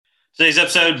Today's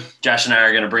episode, Josh and I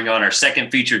are going to bring on our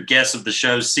second featured guest of the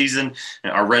show's season,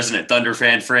 our resident Thunder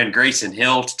fan friend, Grayson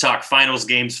Hill, to talk finals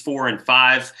games 4 and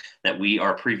 5 that we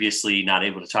are previously not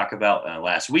able to talk about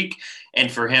last week,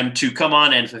 and for him to come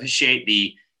on and officiate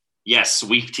yes,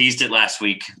 we teased it last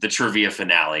week, the trivia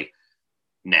finale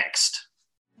next.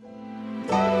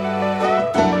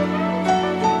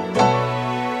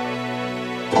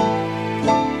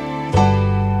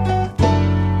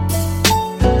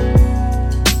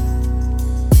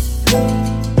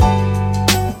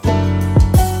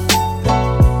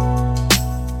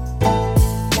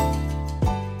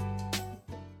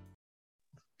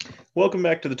 Welcome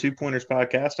back to the Two Pointers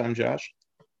Podcast. I'm Josh.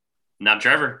 And I'm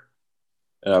Trevor.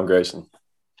 And I'm Grayson.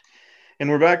 And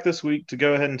we're back this week to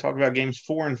go ahead and talk about games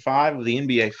 4 and 5 of the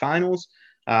NBA Finals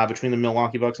between the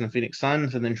Milwaukee Bucks and the Phoenix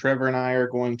Suns. And then Trevor and I are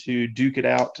going to duke it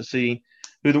out to see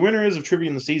who the winner is of trivia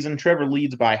in the season. Trevor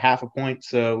leads by half a point,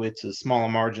 so it's as small a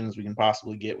margin as we can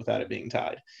possibly get without it being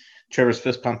tied. Trevor's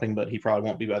fist pumping, but he probably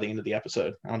won't be by the end of the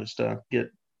episode. I'll just get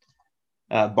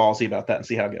ballsy about that and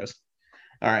see how it goes.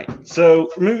 All right,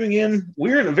 so moving in,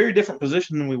 we're in a very different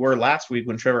position than we were last week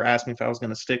when Trevor asked me if I was going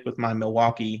to stick with my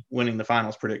Milwaukee winning the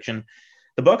finals prediction.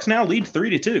 The Bucks now lead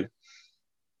 3-2.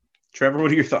 Trevor, what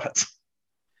are your thoughts?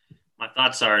 My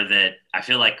thoughts are that I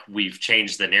feel like we've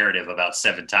changed the narrative about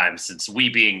 7 times since we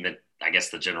being the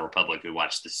general public who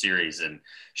watched the series, and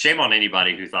shame on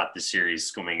anybody who thought the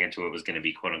series coming into it was going to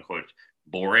be quote unquote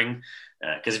boring.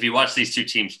 Because if you watch these two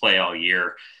teams play all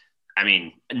year, I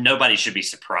mean, nobody should be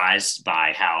surprised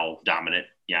by how dominant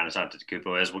Giannis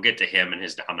Antetokounmpo is. We'll get to him and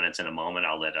his dominance in a moment.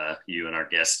 I'll let you and our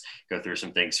guests go through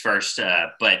some things first, and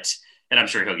I'm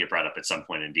sure he'll get brought up at some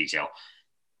point in detail.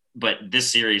 But this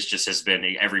series just has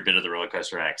been every bit of the roller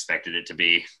coaster I expected it to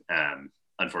be.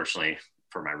 Unfortunately,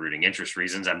 for my rooting interest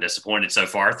reasons, I'm disappointed so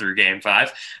far through Game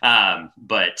 5.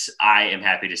 But I am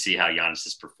happy to see how Giannis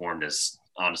has performed as,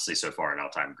 honestly, so far an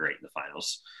all-time great in the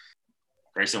finals.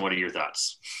 Grayson, what are your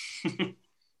thoughts? I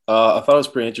thought it was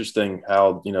pretty interesting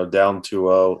how, down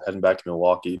 2-0, heading back to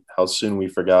Milwaukee, how soon we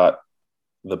forgot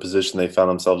the position they found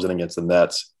themselves in against the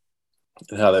Nets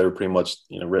and how they were pretty much,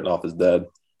 written off as dead.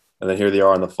 And then here they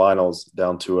are in the finals,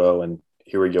 down 2-0, and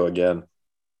here we go again.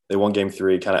 They won Game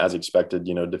 3 kind of as expected,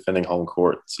 defending home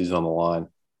court, season on the line.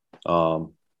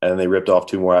 And they ripped off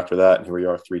 2 more after that, and here we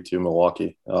are 3-2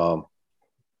 Milwaukee. And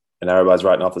now everybody's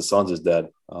writing off the Suns as dead.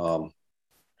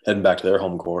 Heading back to their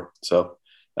home court. So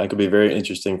that could be very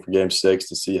interesting for Game 6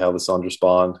 to see how the Suns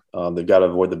respond. They've got to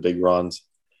avoid the big runs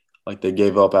like they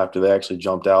gave up after they actually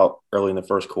jumped out early in the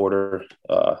first quarter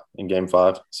in Game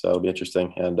 5. So it'll be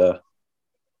interesting. And as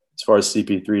far as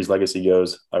CP3's legacy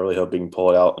goes, I really hope he can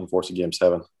pull it out and force a Game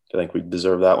 7. I think we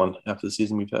deserve that one after the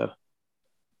season we've had.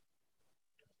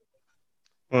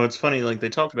 Well, it's funny, like they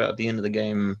talked about at the end of the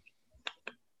game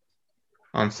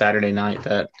on Saturday night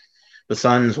that the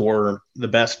Suns were the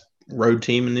best road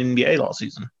team in the NBA all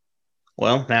season.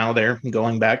 Well, now they're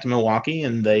going back to Milwaukee,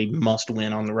 and they must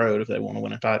win on the road if they want to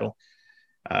win a title.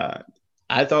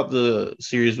 I thought the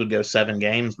series would go 7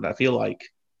 games, but I feel like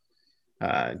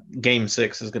Game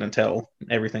 6 is going to tell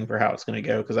everything for how it's going to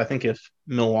go, because I think if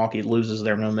Milwaukee loses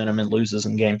their momentum and loses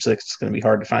in Game 6, it's going to be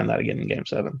hard to find that again in Game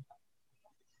 7.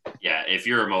 Yeah, if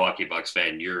you're a Milwaukee Bucks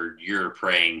fan, you're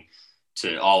praying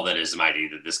to all that is mighty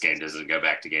that this game doesn't go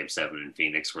back to Game 7 in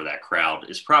Phoenix, where that crowd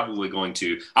is probably going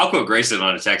to – I'll quote Grayson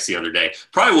on a text the other day,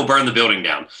 probably will burn the building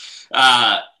down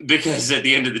because at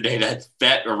the end of the day,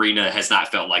 that arena has not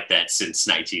felt like that since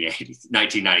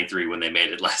 1993 when they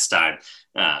made it last time.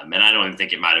 And I don't even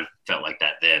think it might have felt like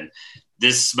that then.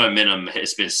 This momentum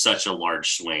has been such a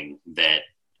large swing that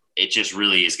it just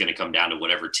really is going to come down to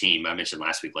whatever team I mentioned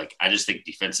last week. Like, I just think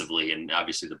defensively, and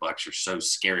obviously the Bucks are so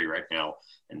scary right now,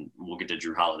 and we'll get to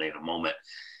Jrue Holiday in a moment,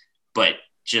 but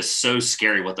just so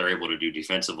scary what they're able to do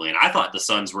defensively. And I thought the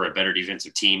Suns were a better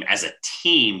defensive team as a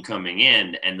team coming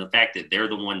in, and the fact that they're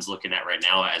the ones looking at right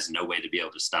now as no way to be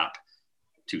able to stop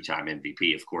 2-time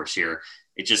MVP, of course, here.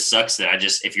 It just sucks that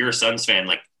if you're a Suns fan,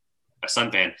 like a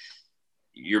Sun fan,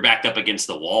 you're backed up against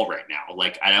the wall right now.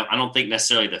 Like, I don't think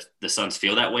necessarily the Suns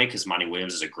feel that way because Monty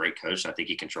Williams is a great coach. I think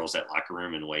he controls that locker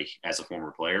room in a way as a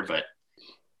former player, but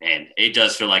and it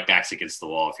does feel like backs against the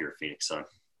wall if you're a Phoenix Sun.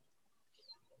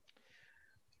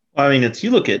 I mean, you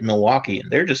look at Milwaukee,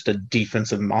 and they're just a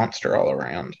defensive monster all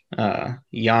around.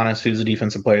 Giannis, who's a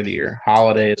defensive player of the year.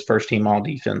 Holiday is first team all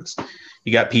defense.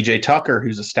 You got PJ Tucker,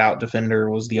 who's a stout defender,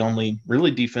 was the only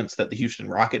really defense that the Houston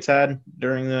Rockets had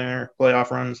during their playoff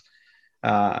runs.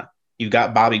 You've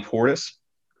got Bobby Portis,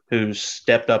 who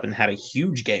stepped up and had a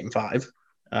huge Game 5.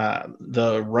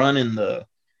 The run in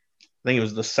I think it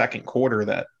was the second quarter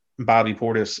that Bobby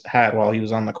Portis had while he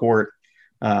was on the court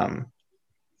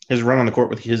His run on the court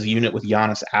with his unit with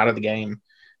Giannis out of the game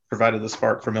provided the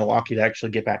spark for Milwaukee to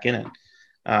actually get back in it.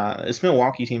 This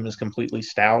Milwaukee team is completely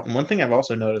stout. And one thing I've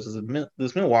also noticed is that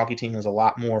this Milwaukee team is a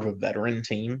lot more of a veteran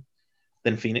team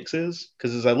than Phoenix is.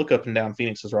 Because as I look up and down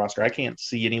Phoenix's roster, I can't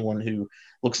see anyone who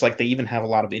looks like they even have a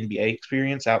lot of NBA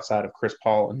experience outside of Chris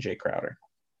Paul and Jay Crowder.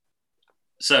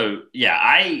 So, yeah,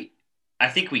 I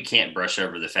think we can't brush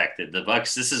over the fact that the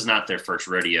Bucks, this is not their first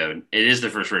rodeo. It is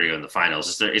their first rodeo in the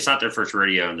finals. It's not their first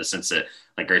rodeo in the sense that,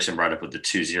 like Grayson brought up with the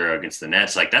 2-0 against the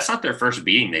Nets. Like, that's not their first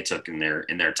beating they took in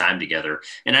their time together.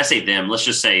 And I say them, let's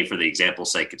just say for the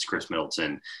example's sake, it's Chris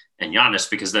Middleton and Giannis,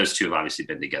 because those two have obviously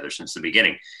been together since the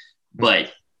beginning.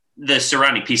 But the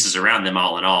surrounding pieces around them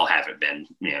all in all haven't been,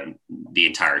 the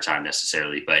entire time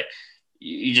necessarily. But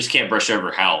you just can't brush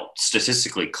over how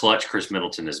statistically clutch Chris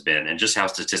Middleton has been and just how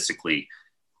statistically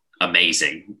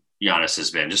amazing Giannis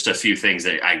has been. Just a few things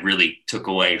that I really took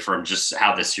away from just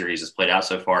how this series has played out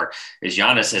so far is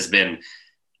Giannis has been,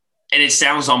 and it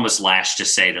sounds almost lash to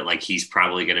say that like he's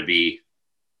probably going to be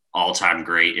all-time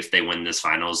great if they win this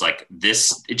finals. Like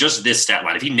this stat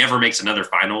line, if he never makes another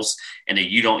finals and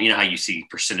you don't, how you see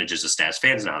percentages of stats,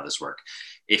 fans know how this work.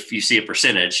 If you see a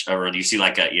percentage or you see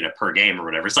like a, per game or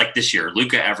whatever, it's like this year,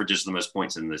 Luka averages the most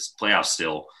points in this playoff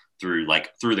still through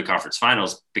the conference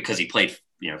finals because he played,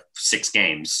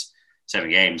 7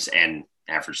 games and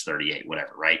averaged 38,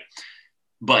 whatever. Right.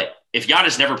 But if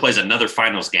Giannis never plays another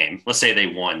finals game, let's say they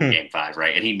won game 5,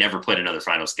 right? And he never played another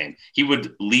finals game, he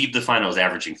would leave the finals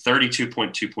averaging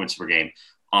 32.2 points per game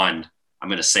on, I'm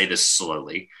going to say this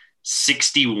slowly,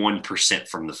 61%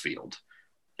 from the field.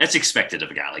 That's expected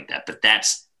of a guy like that, but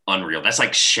that's unreal. That's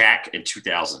like Shaq in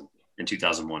 2000, in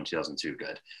 2001, 2002.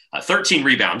 Good. 13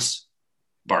 rebounds,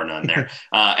 bar none there.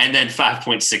 And then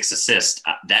 5.6 assists.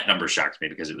 That number shocked me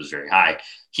because it was very high.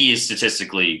 He is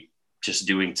statistically just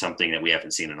doing something that we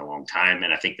haven't seen in a long time.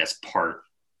 And I think that's part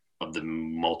of the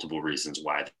multiple reasons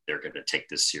why they're going to take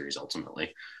this series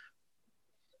ultimately.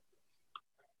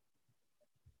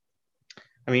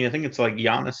 I mean, I think it's like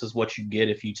Giannis is what you get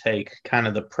if you take kind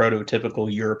of the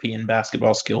prototypical European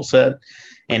basketball skill set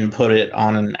and put it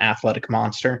on an athletic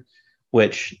monster,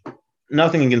 which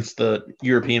nothing against the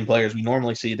European players we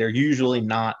normally see. They're usually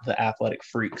not the athletic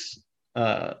freaks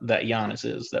that Giannis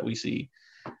is that we see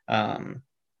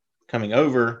coming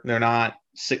over. They're not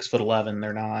 6'11".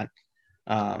 They're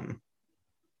not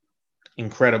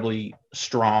incredibly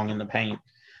strong in the paint.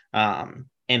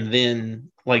 And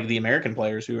then like the American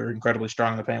players who are incredibly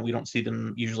strong in the paint, we don't see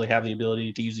them usually have the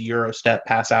ability to use a Euro step,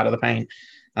 pass out of the paint,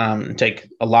 and take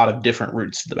a lot of different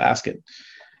routes to the basket.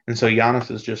 And so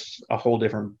Giannis is just a whole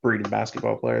different breed of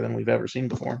basketball player than we've ever seen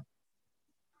before.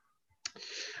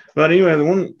 But anyway, the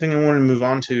one thing I wanted to move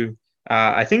on to,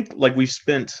 I think like we've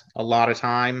spent a lot of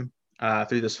time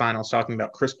through this finals talking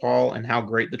about Chris Paul and how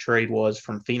great the trade was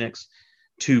from Phoenix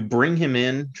to bring him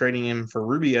in, trading him for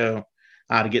Rubio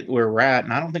to get where we're at.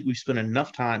 And I don't think we've spent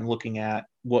enough time looking at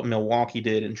what Milwaukee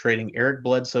did in trading Eric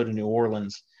Bledsoe to New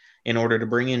Orleans in order to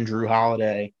bring in Jrue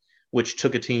Holiday, which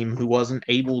took a team who wasn't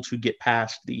able to get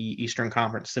past the Eastern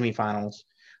Conference semifinals,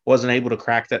 wasn't able to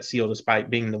crack that seal despite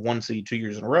being the 1 seed 2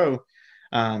 years in a row,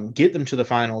 get them to the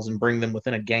finals and bring them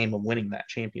within a game of winning that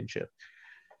championship.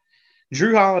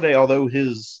 Jrue Holiday, although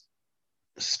his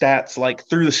stats like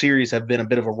through the series have been a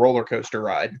bit of a roller coaster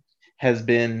ride, has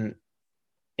been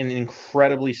an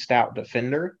incredibly stout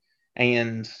defender.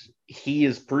 And he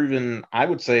has proven, I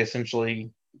would say,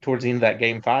 essentially towards the end of that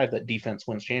game 5, that defense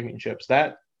wins championships.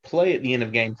 That play at the end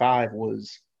of game 5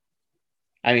 was,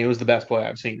 it was the best play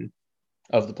I've seen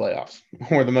of the playoffs,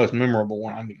 or the most memorable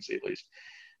one I'm going to see at least.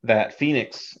 That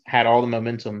Phoenix had all the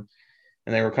momentum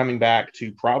and they were coming back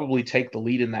to probably take the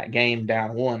lead in that game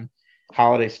down 1.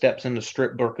 Holiday steps in to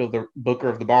strip Booker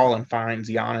of the ball and finds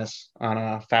Giannis on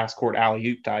a fast court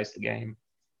alley-oop to ice the game.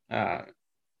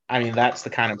 That's the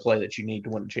kind of play that you need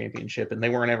to win a championship, and they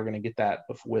weren't ever going to get that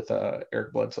with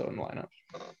Eric Bledsoe in the lineup.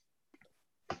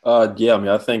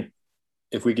 I think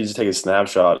if we could just take a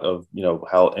snapshot of,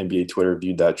 how NBA Twitter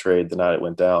viewed that trade the night it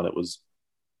went down, it was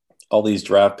all these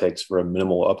draft picks for a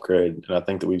minimal upgrade. And I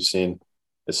think that we've seen,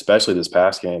 especially this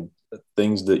past game,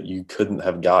 things that you couldn't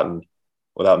have gotten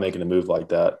without making a move like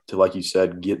that to, like you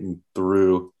said, getting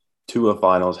through to a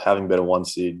finals, having been a 1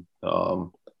 seed,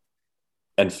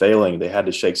 and failing. They had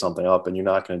to shake something up, and you're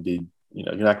not going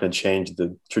to change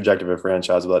the trajectory of a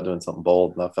franchise without doing something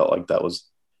bold. And I felt like that was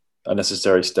a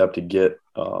necessary step to get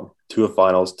to a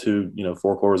finals,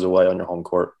 4 quarters away on your home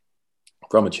court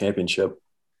from a championship.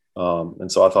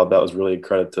 And so I thought that was really a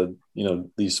credit to,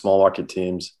 these small market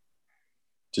teams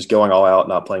just going all out,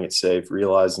 not playing it safe,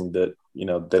 realizing that,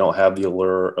 they don't have the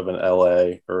allure of an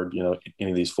LA or, any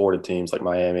of these Florida teams like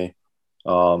Miami.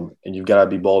 And you've got to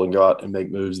be bold and go out and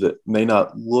make moves that may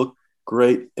not look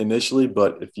great initially,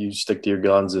 but if you stick to your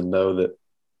guns and know that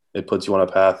it puts you on a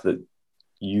path that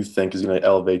you think is going to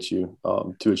elevate you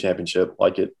to a championship,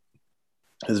 like it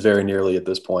is very nearly at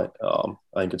this point. I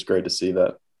think it's great to see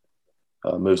that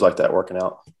moves like that working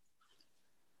out.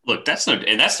 Look, that's no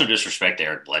disrespect to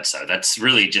Eric Bledsoe. That's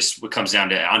really just what comes down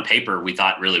to, on paper, we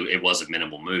thought really it was a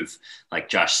minimal move, like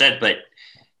Josh said, but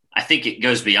I think it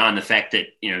goes beyond the fact that,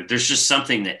 there's just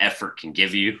something that effort can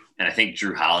give you. And I think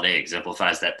Jrue Holiday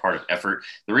exemplifies that part of effort.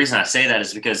 The reason I say that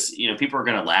is because, people are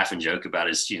going to laugh and joke about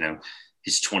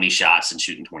his 20 shots and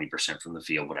shooting 20% from the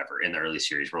field, whatever, in the early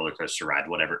series, roller coaster ride,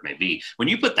 whatever it may be. When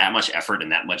you put that much effort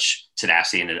and that much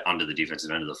tenacity onto the defensive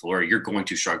end of the floor, you're going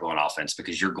to struggle on offense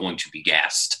because you're going to be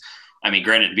gassed. I mean,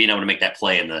 granted, being able to make that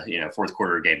play in the fourth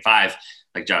quarter of Game 5,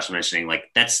 like Josh was mentioning, like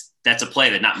that's a play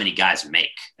that not many guys make.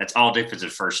 That's all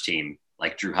defensive first team,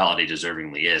 like Jrue Holiday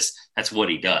deservingly is. That's what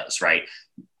he does, right?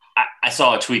 I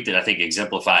saw a tweet that I think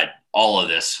exemplified all of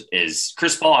this. Is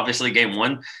Chris Paul, obviously Game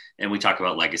 1, and we talk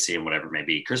about legacy and whatever it may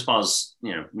be. Chris Paul's,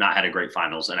 not had a great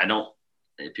finals, and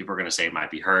people are going to say it might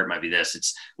be hurt, might be this.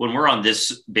 It's when we're on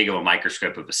this big of a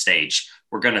microscope of a stage,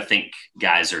 we're going to think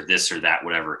guys are this or that,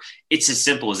 whatever. It's as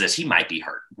simple as this. He might be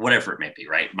hurt, whatever it may be,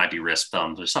 right? It might be wrist,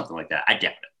 thumbs, or something like that. I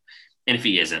doubt it. And if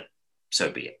he isn't,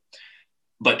 so be it.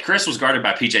 But Chris was guarded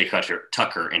by PJ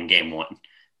Tucker in Game 1.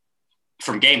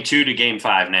 From Game 2 to Game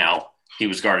 5 now, he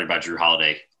was guarded by Jrue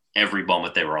Holiday every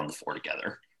moment they were on the floor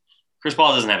together. Chris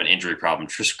Paul doesn't have an injury problem.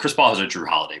 Chris Paul has a Jrue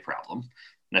Holiday problem.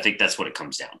 And I think that's what it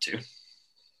comes down to.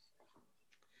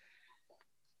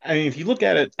 I mean, if you look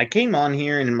at it, I came on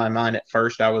here and in my mind at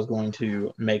first I was going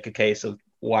to make a case of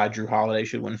why Jrue Holiday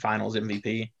should win Finals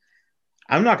MVP.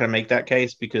 I'm not going to make that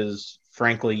case because,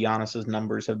 frankly, Giannis's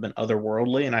numbers have been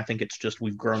otherworldly, and I think it's just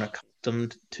we've grown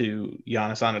accustomed to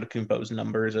Giannis Antetokounmpo's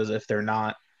numbers as if they're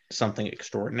not something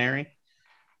extraordinary.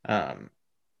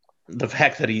 The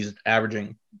fact that he's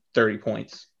averaging 30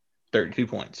 points, 32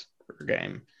 points per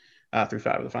game through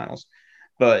 5 of the finals.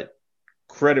 But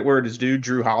credit where it is due,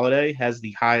 Jrue Holiday has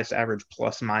the highest average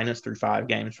plus-minus through 5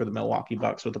 games for the Milwaukee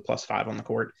Bucks with a +5 on the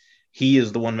court. He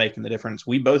is the one making the difference.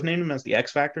 We both named him as the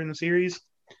X factor in the series.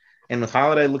 And with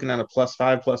Holiday looking at a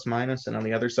 +5 plus-minus, and on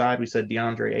the other side, we said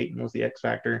DeAndre Ayton was the X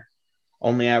factor,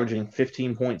 only averaging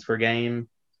 15 points per game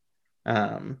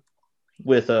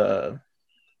with a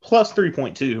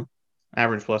 +3.2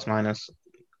 average plus-minus.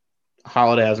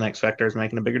 Holiday as an X factor is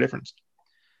making a bigger difference.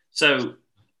 So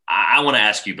I want to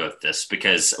ask you both this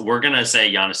because we're going to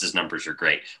say Giannis's numbers are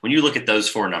great. When you look at those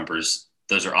 4 numbers,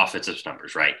 those are offensive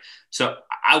numbers, right? So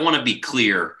I want to be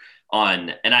clear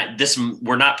on,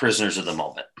 we're not prisoners of the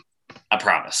moment. I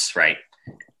promise, right?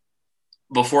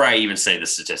 Before I even say the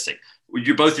statistic,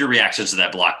 both your reactions to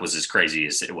that block was as crazy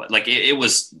as it was. Like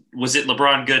was it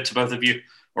LeBron good to both of you?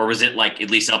 Or was it like at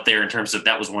least up there in terms of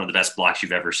that was one of the best blocks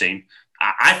you've ever seen?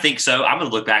 I think so. I'm going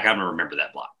to look back. I'm going to remember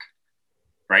that block.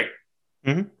 Right?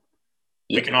 Mm-hmm.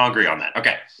 We can all agree on that.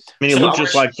 Okay. I mean, it looked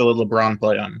just like the LeBron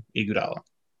play on Iguodala.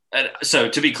 So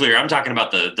to be clear, I'm talking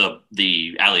about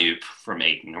the alley-oop from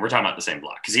Ayton. We're talking about the same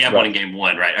block because he had one in Game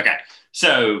 1, right? Okay.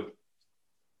 So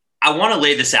I want to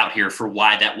lay this out here for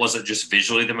why that wasn't just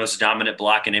visually the most dominant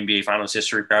block in NBA Finals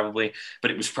history, probably,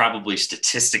 but it was probably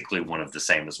statistically one of the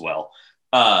same as well.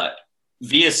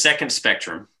 Via Second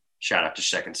Spectrum, shout out to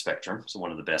Second Spectrum, it's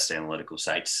one of the best analytical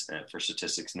sites for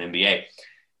statistics in the NBA.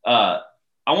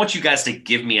 I want you guys to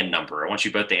give me a number. I want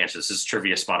you both to answer this. This is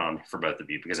trivia spot on for both of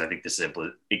you because I think this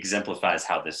exemplifies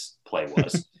how this play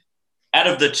was. Out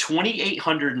of the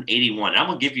 2,881, I'm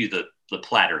going to give you the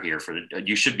platter here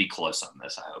you should be close on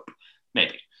this, I hope.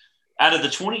 Maybe. Out of the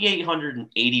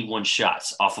 2,881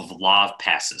 shots off of lob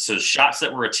passes, so shots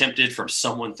that were attempted from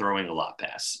someone throwing a lob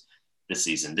pass this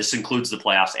season. This includes the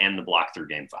playoffs and the block through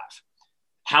Game 5.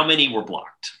 How many were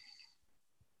blocked?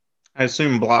 I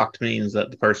assume blocked means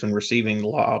that the person receiving the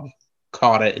lob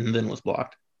caught it and then was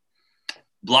blocked.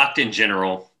 Blocked in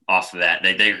general off of that.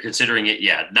 They're considering it,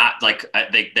 not like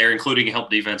they're including help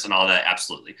defense and all that,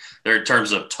 absolutely. They're in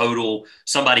terms of total,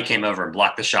 somebody came over and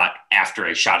blocked the shot after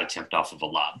a shot attempt off of a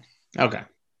lob. Okay.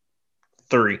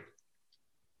 3.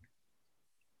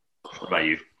 What about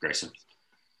you, Grayson?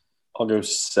 I'll go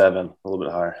 7, a little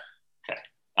bit higher. Okay.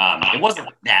 It wasn't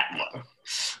that low.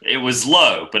 It was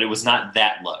low, but it was not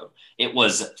that low. It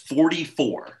was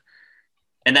 44.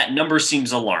 And that number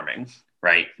seems alarming,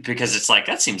 right? Because it's like,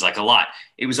 that seems like a lot.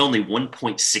 It was only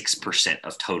 1.6%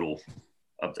 of total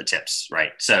of the tips,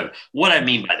 right? So what I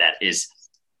mean by that is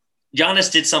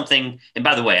Giannis did something, and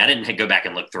by the way, I didn't go back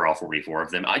and look through all 44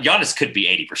 of them. Giannis could be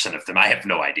 80% of them. I have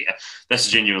no idea. That's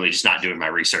genuinely just not doing my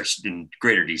research in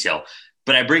greater detail.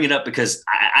 But I bring it up because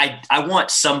I want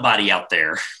somebody out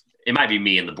there. It might be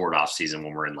me in the board off season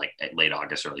when we're in like late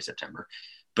August, early September.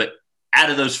 But out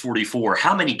of those 44,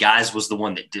 how many guys was the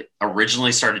one that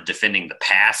originally started defending the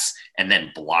pass and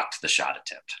then blocked the shot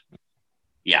attempt?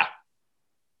 Yeah.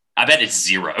 I bet it's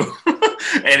 0.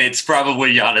 And it's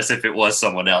probably Giannis if it was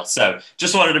someone else. So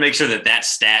just wanted to make sure that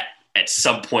stat at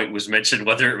some point was mentioned,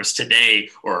 whether it was today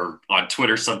or on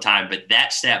Twitter sometime. But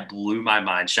that stat blew my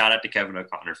mind. Shout out to Kevin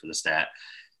O'Connor for the stat.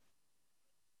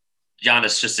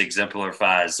 Giannis just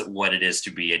exemplifies what it is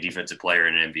to be a defensive player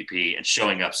and an MVP and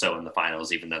showing up so in the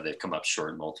finals, even though they've come up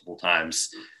short multiple times.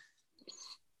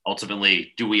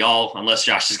 Ultimately, do we all, unless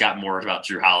Josh has got more about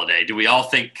Jrue Holiday, do we all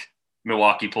think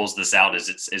Milwaukee pulls this out? Is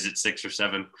it 6 or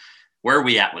 7? Where are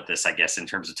we at with this, I guess, in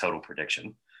terms of total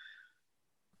prediction?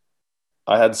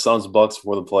 I had Suns Bucks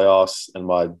for the playoffs, and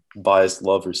my biased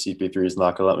love for CP3 is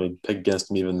not going to let me pick against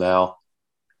them even now.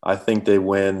 I think they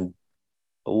win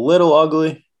a little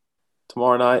ugly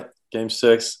tomorrow night, Game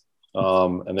 6,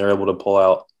 and they're able to pull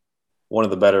out one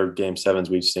of the better Game 7s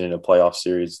we've seen in a playoff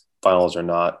series, finals or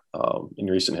not, in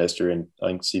recent history, and I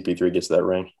think CP3 gets that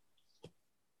ring.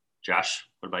 Josh,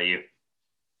 what about you?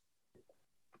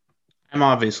 I'm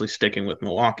obviously sticking with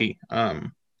Milwaukee.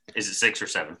 Is it 6 or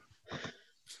 7?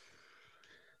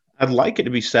 I'd like it to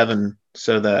be 7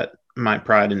 so that my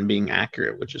pride in being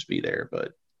accurate would just be there,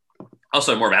 but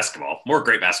also more basketball, more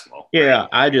great basketball. Yeah,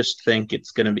 I just think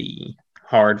it's going to be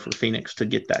hard for Phoenix to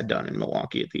get that done in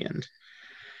Milwaukee at the end.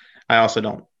 I also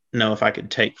don't know if I could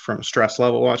take from stress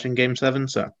level watching Game 7,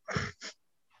 so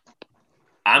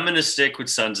I'm going to stick with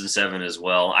Suns in 7 as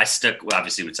well. I stuck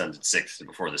obviously with Suns in 6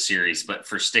 before the series, but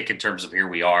for stick in terms of here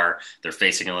we are, they're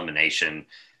facing elimination.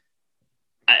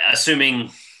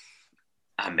 Assuming,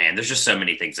 there's just so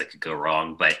many things that could go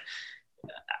wrong, but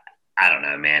I don't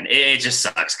know, man. It just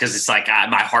sucks because it's like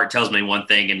my heart tells me one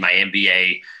thing and my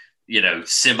NBA,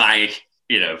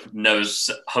 knows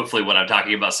hopefully what I'm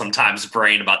talking about sometimes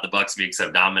brain about the Bucks being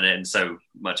so dominant and so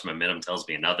much momentum tells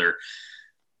me another.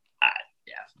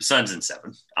 Suns in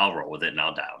 7. I'll roll with it and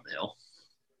I'll die on the hill.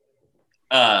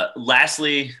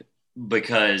 Lastly,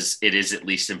 because it is at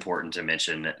least important to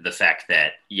mention the fact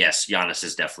that, yes, Giannis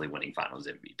is definitely winning finals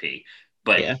MVP,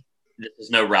 but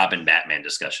there's no Robin Batman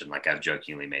discussion like I've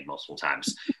jokingly made multiple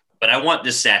times. But I want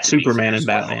this stat to Superman be and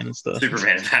Batman and stuff.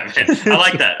 Superman and Batman. I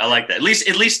like that. At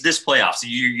least this playoffs.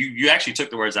 You actually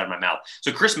took the words out of my mouth.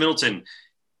 So Chris Middleton,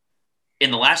 in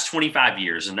the last 25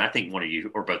 years, and I think one of you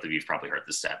or both of you have probably heard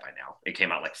this stat by now. It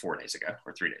came out like 4 days ago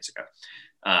or 3 days ago.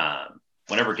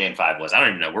 Whenever Game 5 was. I don't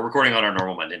even know. We're recording on our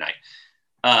normal Monday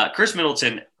night. Chris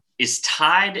Middleton is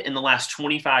tied in the last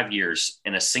 25 years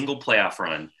in a single playoff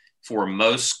run for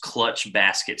most clutch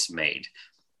baskets made.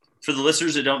 For the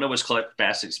listeners that don't know what clutch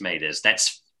baskets made is,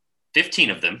 that's 15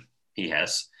 of them he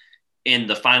has in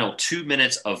the final 2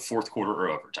 minutes of fourth quarter or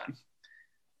overtime.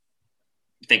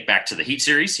 Think back to the Heat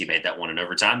series. He made that one in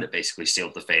overtime that basically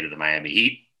sealed the fate of the Miami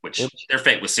Heat, which their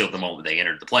fate was sealed the moment they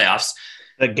entered the playoffs.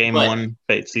 That game 1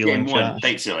 fate sealing. Game 1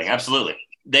 fate sealing, absolutely.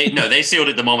 They sealed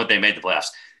it the moment they made the playoffs.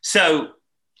 So,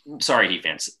 sorry, Heat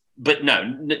fans. But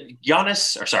no,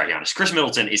 Chris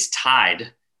Middleton is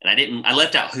tied, and I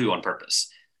left out who on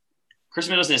purpose. Chris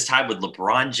Middleton is tied with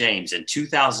LeBron James in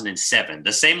 2007,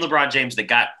 the same LeBron James that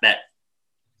got that,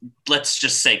 let's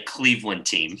just say, Cleveland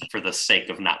team, for the sake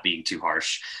of not being too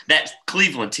harsh, that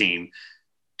Cleveland team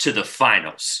to the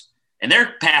finals. And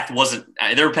their path wasn't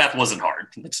hard.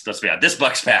 Let's be honest. This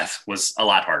Bucks path was a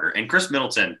lot harder. And Chris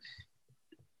Middleton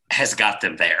has got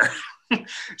them there.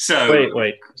 So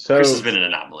wait. So Chris has been an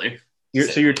anomaly.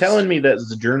 You're telling me that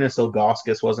Zydrunas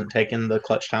Ilgauskas wasn't taking the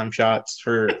clutch time shots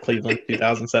for Cleveland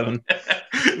 2007?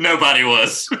 Nobody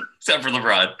was, except for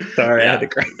LeBron. Sorry, I had to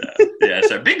cry.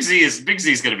 So Big Z is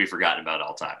going to be forgotten about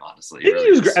all time, honestly. He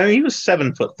was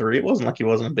 7'3". It wasn't like he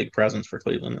wasn't a big presence for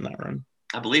Cleveland in that run.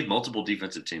 I believe multiple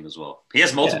defensive team as well. He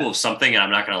has multiple of something, and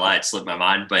I'm not going to lie, it slipped my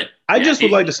mind. But I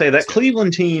would like to say that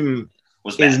Cleveland team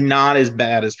is not as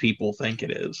bad as people think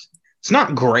it is. It's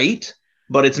not great,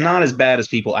 but it's not as bad as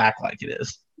people act like it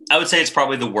is. I would say it's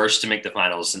probably the worst to make the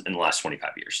finals in the last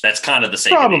 25 years. That's kind of the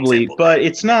same. Probably, but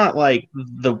it's not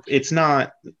it's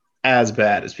not as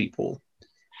bad as people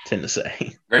tend to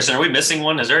say. Grayson, are we missing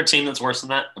one? Is there a team that's worse than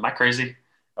that? Am I crazy?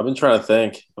 I've been trying to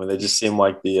think. They just seem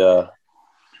like the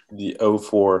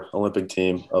 04 Olympic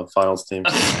team of finals teams.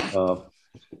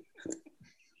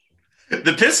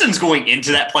 The Pistons going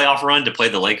into that playoff run to play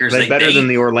the Lakers. Better than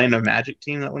the Orlando Magic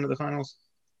team that went to the finals?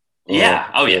 Yeah.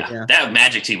 Oh, yeah. Yeah. That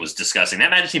Magic team was disgusting. That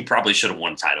Magic team probably should have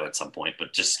won a title at some point,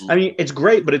 but just I mean, it's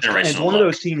great, but it's generational one of luck.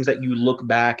 those teams that you look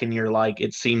back and you're like,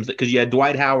 it seems that because you had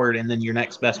Dwight Howard and then your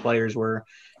next best players were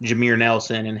Jameer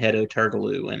Nelson and Hedo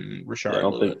Turkoglu and Rashard I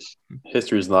don't think Lewis.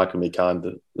 history is not going to be kind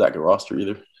to that good roster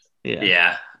either. Yeah.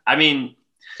 Yeah. I mean,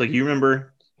 It's like you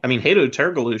remember, I mean, Hedo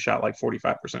Turkoglu shot like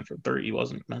 45% from 3. He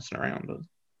wasn't messing around. But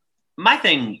my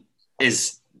thing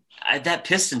is that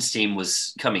Pistons team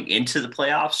was coming into the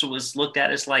playoffs was looked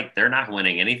at as like they're not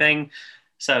winning anything.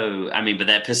 So, I mean, but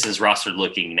that Pistons roster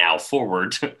looking now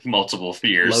forward multiple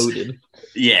years. loaded.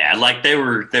 Yeah, like they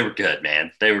were good,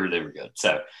 man. They were good.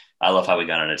 So I love how we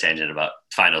got on a tangent about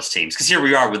finals teams because here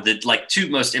we are with the like two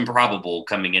most improbable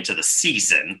coming into the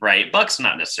season, right? Bucks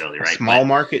not necessarily right. Small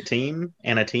market team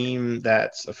and a team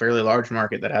that's a fairly large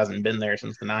market that hasn't been there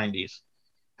since the 90s.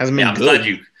 Hasn't been good. I'm glad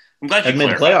you hasn't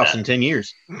made clarified playoffs that. in 10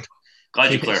 years.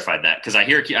 Glad you clarified that because I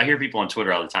hear people on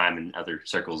Twitter all the time and other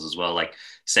circles as well, like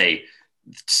say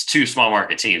it's two small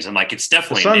market teams. I'm like, it's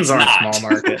definitely the Suns aren't not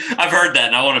small market. I've heard that,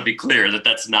 and I want to be clear that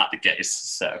that's not the case.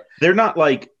 So they're not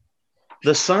like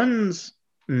the Suns.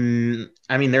 I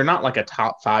mean, they're not like a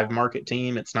top 5 market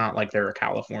team. It's not like they're a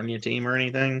California team or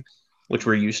anything, which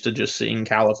we're used to just seeing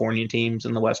California teams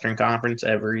in the Western Conference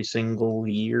every single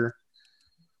year.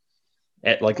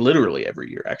 At like literally every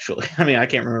year, actually. I mean, I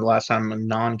can't remember the last time a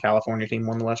non-California team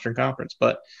won the Western Conference,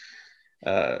 but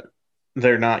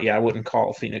they're not. Yeah, I wouldn't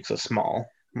call Phoenix a small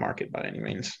market by any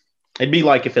means. It'd be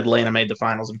like if Atlanta made the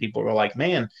finals and people were like,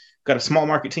 "Man, got a small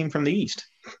market team from the East."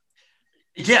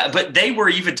 Yeah, but they were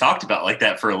even talked about like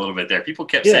that for a little bit there. People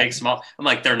kept saying small. I'm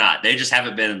like, they're not. They just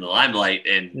haven't been in the limelight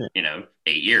in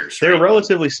 8 years. They're a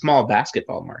relatively small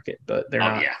basketball market, but they're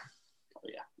not. Yeah.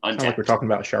 It's not like we're talking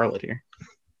about Charlotte here.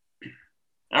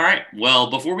 All right. Well,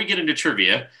 before we get into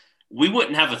trivia, we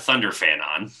wouldn't have a Thunder fan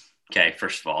on. Okay,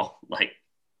 first of all, like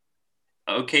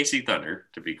OKC Thunder,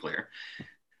 to be clear.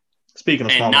 Speaking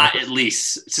of small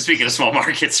markets. Speaking of small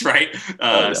markets, right?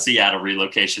 Seattle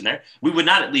relocation there. We would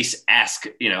not at least ask,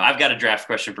 I've got a draft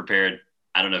question prepared.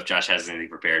 I don't know if Josh has anything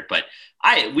prepared, but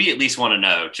we at least want to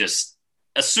know, just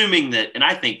assuming that, and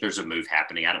I think there's a move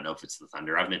happening. I don't know if it's the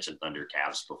Thunder. I've mentioned Thunder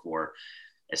Cavs before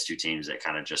as two teams that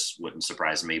kind of just wouldn't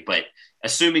surprise me. But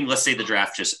assuming, let's say the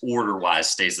draft just order-wise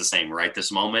stays the same right this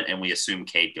moment, and we assume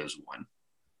Cade goes 1.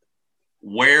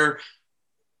 Where –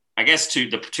 I guess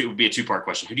it would be a 2-part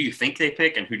question. Who do you think they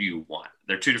pick and who do you want?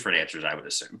 They're 2 different answers, I would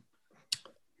assume.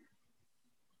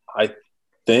 I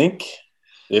think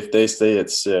if they stay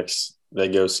at 6, they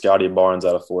go Scotty Barnes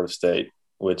out of Florida State,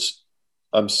 which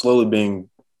I'm slowly being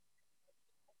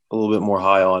a little bit more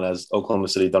high on as Oklahoma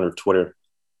City Thunder Twitter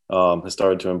has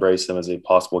started to embrace him as a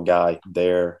possible guy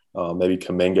there. Maybe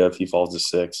Kuminga if he falls to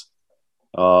 6.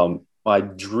 My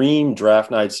dream draft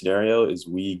night scenario is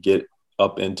we get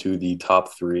up into the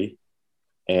top 3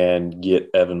 and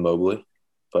get Evan Mobley.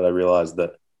 But I realized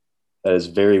that is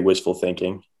very wishful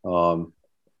thinking. And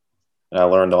I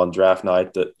learned on draft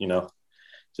night that,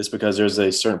 just because there's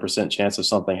a certain percent chance of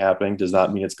something happening does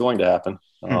not mean it's going to happen.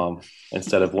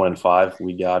 Instead of 1 and 5,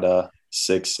 we got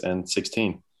 6 and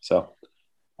 16. So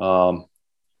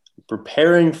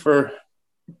preparing for,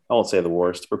 I won't say the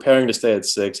worst, preparing to stay at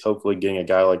 6, hopefully getting a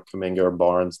guy like Kuminga or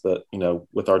Barnes that,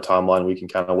 with our timeline, we can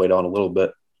kind of wait on a little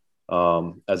bit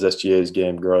as SGA's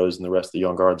game grows and the rest of the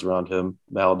young guards around him,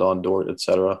 Maladon, Dort,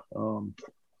 etc.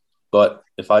 But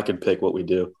if I could pick what we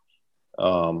do,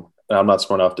 and I'm not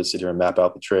smart enough to sit here and map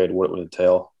out the trade, what it would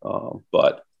entail.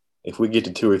 But if we get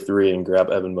to 2 or 3 and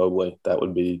grab Evan Mobley, that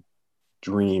would be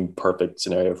dream perfect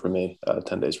scenario for me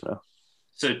 10 days from now.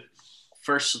 So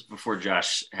first, before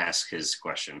Josh asks his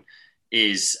question,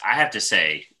 is I have to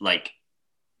say, like,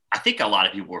 I think a lot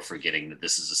of people are forgetting that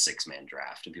this is a 6-man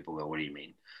draft. And people go, what do you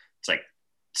mean? It's like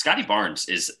Scotty Barnes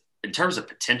is, in terms of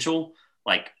potential,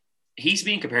 like he's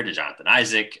being compared to Jonathan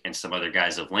Isaac and some other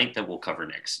guys of length that we'll cover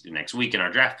next week in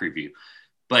our draft preview.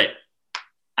 But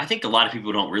I think a lot of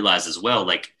people don't realize as well,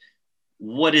 like,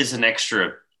 what is an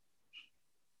extra –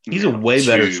 he's a way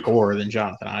better scorer than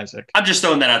Jonathan Isaac. I'm just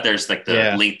throwing that out there as like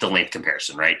the length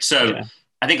comparison, right? So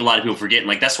I think a lot of people forget, and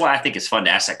like that's why I think it's fun to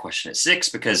ask that question at 6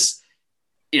 because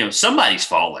somebody's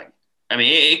falling. I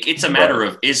mean, it's a matter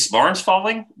of, is Barnes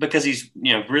falling because he's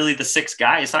really the 6th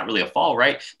guy? It's not really a fall,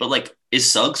 right? But like,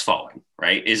 is Suggs falling?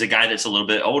 Right? Is a guy that's a little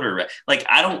bit older? Like,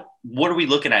 what are we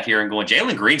looking at here and going?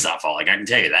 Jalen Green's not falling. I can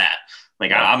tell you that. Like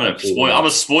Yeah, I'm absolutely.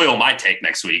 gonna spoil my take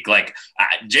next week. Like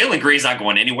Jalen Green's not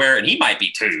going anywhere, and he might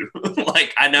be too.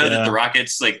 Like I know that the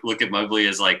Rockets like look at Mobley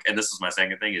as like, and this is my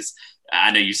second thing is I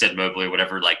know you said Mobley or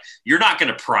whatever. Like you're not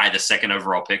going to pry the second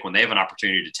overall pick when they have an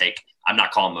opportunity to take. I'm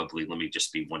not calling Mobley. Let me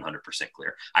just be 100%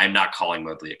 clear. I am not calling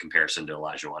Mobley a comparison to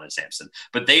Olajuwon and Sampson,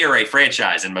 but they are a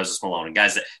franchise in Moses Malone and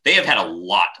guys that they have had a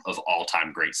lot of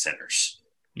all-time great centers.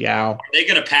 Yeah. Are they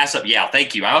going to pass up Yao?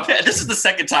 Thank you. This is the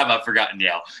second time I've forgotten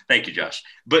Yao. Thank you, Josh.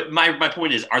 But my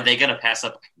point is, are they going to pass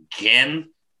up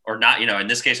again or not? In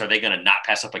this case, are they going to not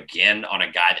pass up again on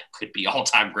a guy that could be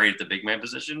all-time great at the big man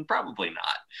position? Probably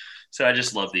not. So I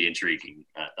just love the intriguing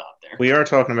thought there. We are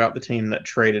talking about the team that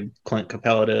traded Clint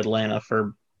Capella to Atlanta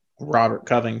for Robert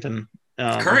Covington.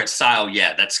 Current style,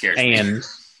 yeah, that scares me. And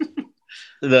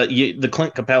the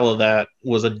Clint Capella that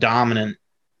was a dominant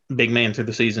big man through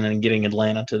the season and getting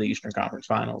Atlanta to the Eastern Conference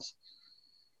Finals.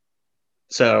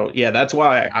 So, yeah, that's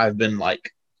why I've been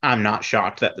like, I'm not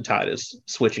shocked that the Tide is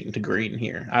switching to Green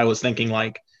here. I was thinking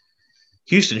like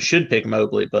Houston should pick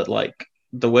Mobley, but like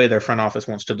the way their front office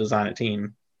wants to design a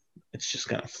team, it's just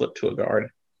going to flip to a guard.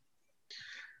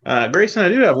 Grayson, I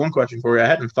do have one question for you. I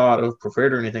hadn't thought of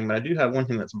preferred or anything, but I do have one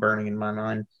thing that's burning in my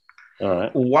mind. All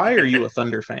right. Why are you a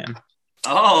Thunder fan?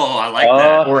 Oh, I like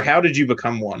that. Or how did you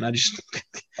become one? I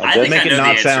make it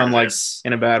not sound like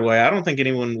in a bad way. I don't think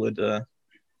anyone would.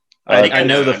 I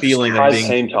know the feeling of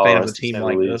being a fan of a team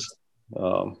like this.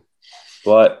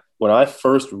 But when I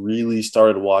first really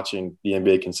started watching the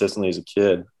NBA consistently as a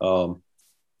kid,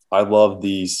 I loved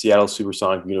the Seattle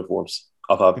Supersonic uniforms.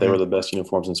 I thought they were the best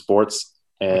uniforms in sports.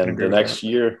 And the next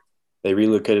year, they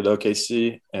relocated to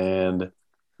OKC and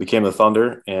became the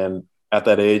Thunder. And at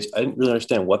that age, I didn't really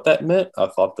understand what that meant. I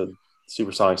thought the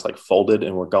Supersonics like folded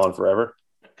and were gone forever.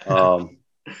 And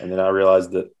then I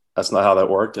realized that that's not how that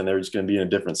worked, and they were just going to be in a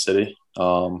different city.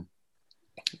 And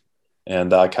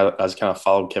I kind of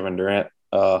followed Kevin Durant,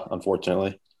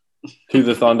 unfortunately, to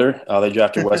the Thunder. They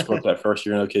drafted Westbrook that first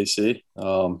year in OKC.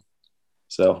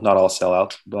 So not all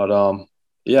sellouts, but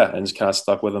yeah, and just kind of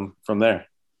stuck with them from there.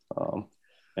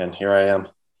 And here I am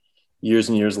years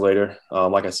and years later.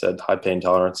 Like I said, high pain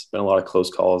tolerance, been a lot of close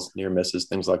calls, near misses,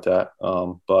 things like that.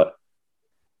 But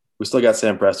we still got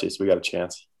Sam Presti, so we got a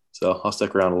chance. So I'll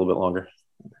stick around a little bit longer.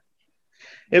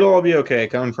 It'll all be okay.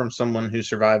 Coming from someone who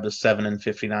survived a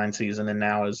 7-59 season and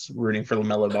now is rooting for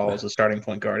LaMelo Ball as a starting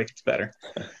point guard, it gets better.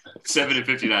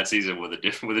 7-59 season with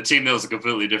a team that was a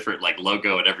completely different like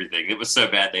logo and everything. It was so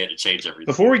bad they had to change everything.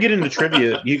 Before we get into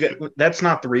trivia, that's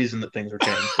not the reason that things are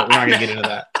changed. But we're not going to get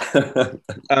into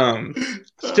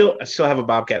that. I still have a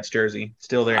Bobcats jersey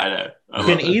still there. I know.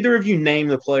 Can either of you name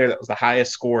the player that was the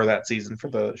highest scorer that season for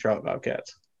the Charlotte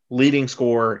Bobcats? Leading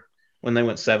scorer when they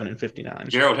went 7-59.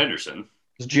 Gerald Henderson.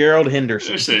 It's Gerald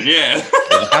Henderson. Yeah.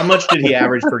 How much did he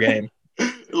average per game?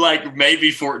 Like maybe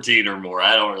 14 or more.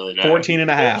 I don't really know. 14 and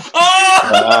a half.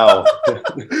 Oh! Wow.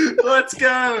 Let's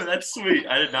go. That's sweet.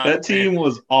 I did not. That team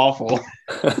was awful.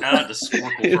 Shout out to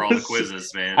Sporkle for all the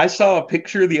quizzes, man. I saw a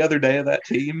picture the other day of that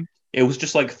team. It was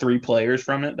just like 3 players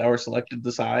from it that were selected to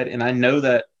the side. And I know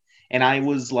that. And I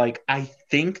was like, I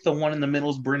think the one in the middle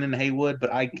is Brendan Haywood,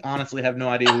 but I honestly have no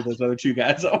idea who those other 2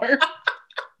 guys are.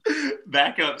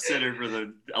 Backup center for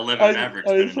the 11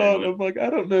 Mavericks. I'm like, I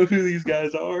don't know who these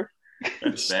guys are.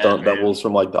 Stunt doubles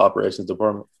from like the operations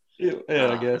department. Yeah,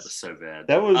 I guess. That was so bad.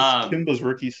 That was Kimba's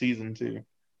rookie season too.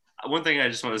 One thing I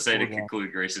just want to say to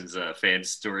conclude Grayson's fan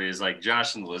story is like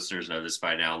Josh and the listeners know this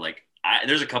by now. Like,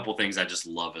 there's a couple things I just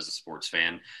love as a sports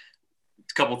fan.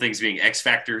 A couple things being X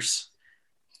factors.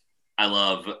 I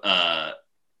love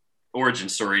origin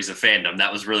stories of fandom.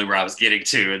 That was really where I was getting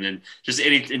to. And then just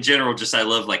in general, just I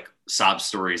love like sob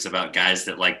stories about guys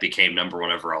that like became number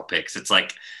 1 overall picks. It's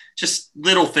like just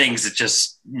little things that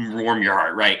just warm your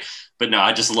heart, right? But no,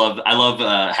 I love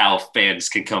how fans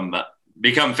can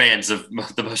become fans of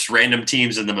the most random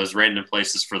teams in the most random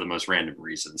places for the most random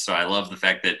reasons. So I love the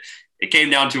fact that it came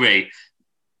down to a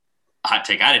hot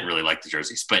take. I didn't really like the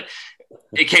jerseys, but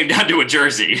it came down to a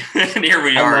jersey, and here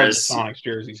we are. I love the Sonics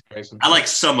jerseys, Grayson. I like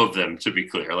some of them, to be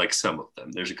clear. I like some of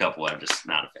them. There's a couple I'm just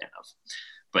not a fan of,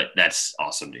 but that's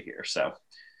awesome to hear. So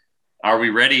are we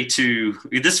ready to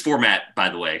 – this format, by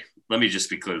the way, let me just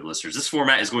be clear to the listeners. This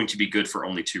format is going to be good for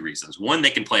only 2 reasons. One,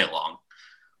 they can play along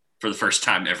for the first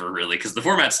time ever, really, because the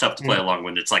format's tough to play along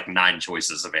when it's like 9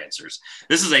 choices of answers.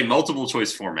 This is a multiple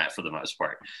choice format for the most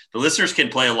part. The listeners can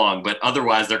play along, but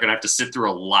otherwise they're going to have to sit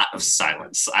through a lot of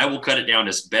silence. I will cut it down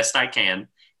as best I can.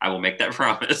 I will make that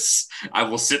promise. I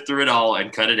will sit through it all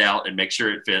and cut it out and make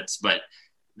sure it fits. But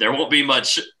There won't be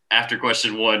much after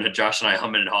question one. Josh and I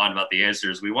humming and hawing about the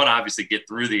answers. We want to obviously get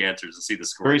through the answers and see the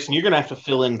score. Grayson, you're going to have to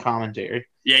fill in commentary.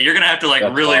 Yeah, you're going to have to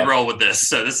That's really fine. roll with this.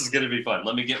 So this is going to be fun.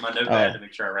 Let me get my notepad to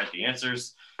make sure I write the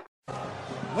answers.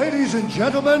 Ladies and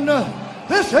gentlemen,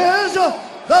 this is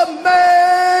the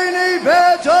main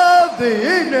event of the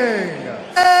evening.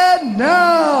 And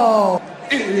now,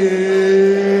 it's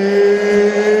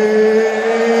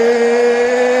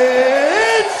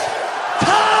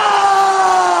time!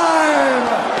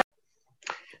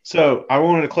 So I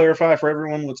wanted to clarify for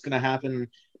everyone what's going to happen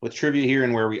with trivia here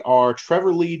and where we are.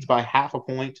 Trevor leads by half a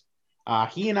point.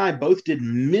 He and I both did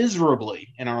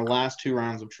miserably in our last 2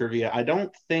 rounds of trivia. I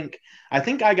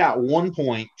think I got 1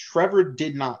 point. Trevor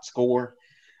did not score.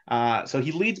 So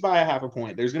he leads by a half a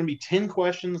point. There's going to be 10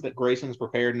 questions that Grayson's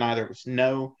prepared. Neither of us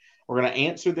know. We're going to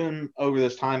answer them over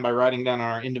this time by writing down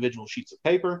our individual sheets of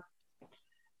paper.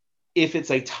 If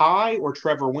it's a tie or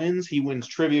Trevor wins, he wins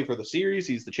trivia for the series.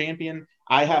 He's the champion.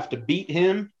 I have to beat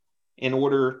him in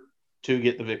order to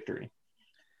get the victory.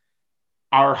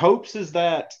 Our hopes is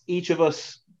that each of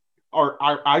us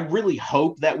I really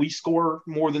hope that we score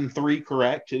more than 3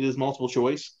 correct. It is multiple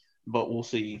choice, but we'll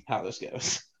see how this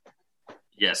goes.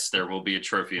 Yes, there will be a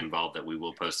trophy involved that we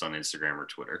will post on Instagram or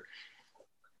Twitter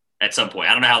at some point.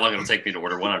 I don't know how long it'll take me to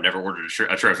order one. I've never ordered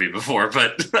a trophy before,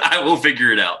 but I will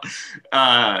figure it out.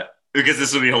 Because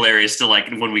this would be hilarious to like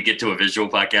when we get to a visual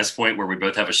podcast point where we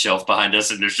both have a shelf behind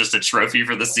us and there's just a trophy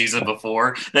for the season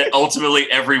before that ultimately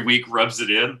every week rubs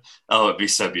it in. Oh, it'd be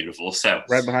so beautiful. So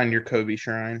right behind your Kobe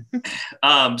shrine.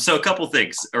 So a couple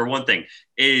things, or one thing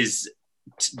is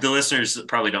the listeners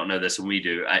probably don't know this and we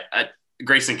do.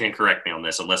 Grayson can correct me on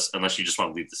this unless you just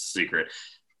want to leave this a secret.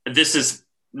 This is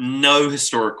no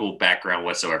historical background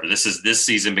whatsoever. This is this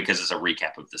season because it's a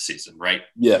recap of the season, right?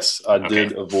 Yes, I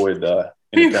did avoid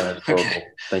any kind of historical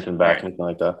thinking back, anything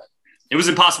like that. It was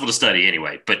impossible to study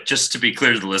anyway, but just to be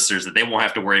clear to the listeners that they won't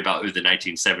have to worry about who the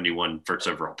 1971 first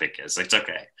overall pick is. It's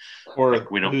okay. Or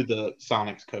who the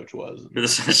Sonics coach was.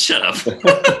 Shut up.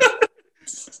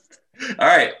 All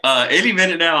right. Any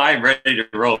minute now, I'm ready to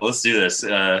roll. Let's do this.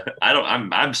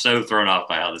 I'm so thrown off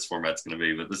by how this format's going to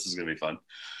be, but this is going to be fun.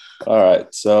 All right.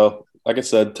 So, like I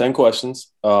said, 10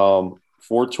 questions, 4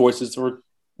 choices for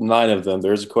 9 of them.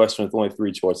 There's a question with only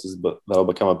 3 choices, but that'll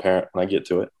become apparent when I get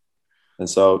to it. And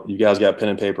so you guys got pen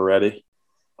and paper ready.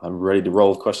 I'm ready to roll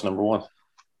with question number 1.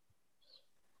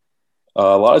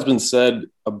 A lot has been said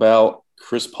about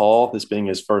Chris Paul, this being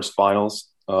his first finals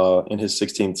in his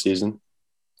 16th season.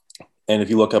 And if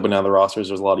you look up and down the rosters,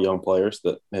 there's a lot of young players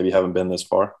that maybe haven't been this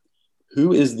far.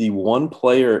 Who is the one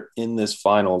player in this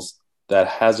finals that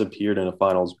has appeared in a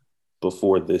finals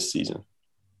before this season?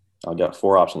 I've got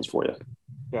 4 options for you.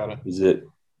 Got it. Is it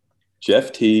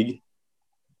Jeff Teague,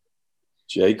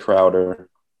 Jay Crowder,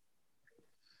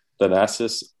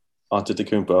 Thanasis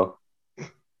Antetokounmpo,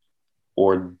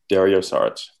 or Dario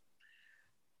Saric?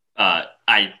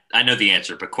 I know the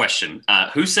answer, but question.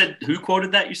 Who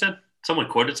quoted that? You said someone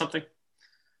quoted something?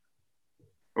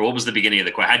 Or what was the beginning of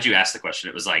the question? How'd you ask the question?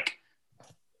 It was like,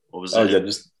 what was it? Yeah,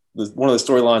 just one of the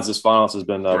storylines this finals has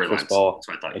been Chris Paul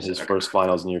in his first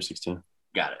finals in year 16.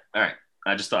 Got it. All right.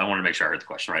 I wanted to make sure I heard the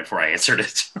question right before I answered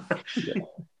it. Yeah.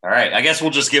 All right. I guess we'll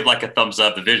just give like a thumbs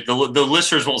up. The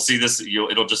listeners won't see this.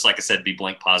 It'll just, like I said, be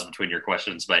blank pause between your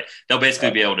questions, but they'll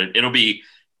basically be able to,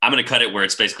 I'm going to cut it where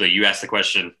it's basically you ask the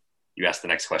question, you ask the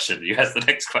next question, you ask the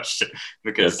next question.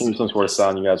 Because give me some sort of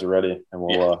sign you guys are ready, and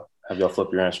we'll have y'all flip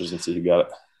your answers and see who got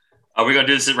it. Are we going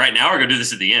to do this right now or are we going to do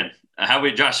this at the end?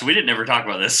 Josh, we didn't ever talk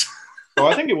about this. Well,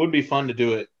 I think it would be fun to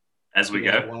do it as we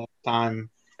go. One time.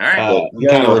 All right.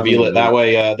 Kind of reveal it. That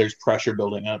way there's pressure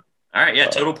building up. All right. Yeah.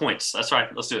 Total points. That's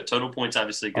right. Let's do it. Total points,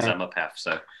 obviously, because I'm up half.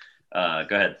 So go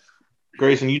ahead.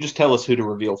 Grayson, you just tell us who to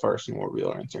reveal first and we'll reveal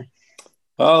our answer.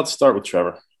 Let's start with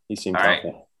Trevor. He seemed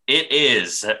confident. Right. It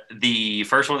is the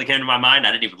first one that came to my mind.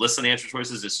 I didn't even listen to the answer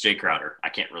choices. It's Jay Crowder. I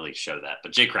can't really show that,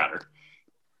 but Jay Crowder.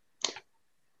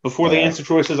 Before the answer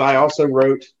choices, I also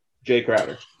wrote Jay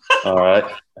Crowder. All right.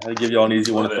 I had to give you all an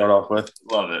easy one to start off with.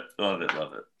 Love it. All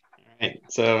right.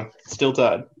 So still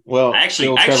tied. Well, I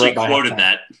actually quoted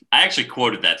that. I actually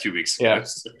quoted that 2 weeks ago.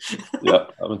 Yeah.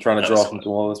 I've been trying to draw from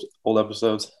some old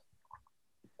episodes.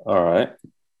 All right.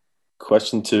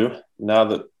 Question 2. Now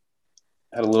that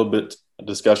I had a little bit of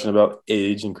discussion about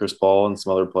age and Chris Paul and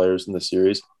some other players in the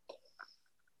series,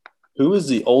 who is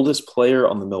the oldest player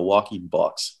on the Milwaukee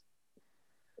Bucks?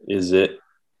 Is it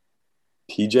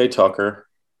PJ Tucker,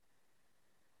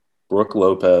 Brooke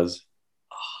Lopez,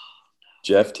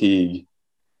 Jeff Teague,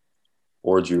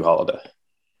 or Jrue Holiday?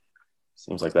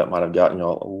 Seems like that might have gotten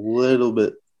y'all a little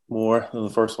bit more than the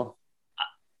first one.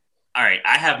 All right,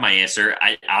 I have my answer.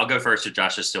 I'll go first if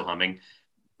Josh is still humming.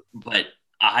 But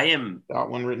I am. Got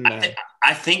one written down.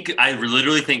 I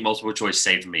literally think multiple choice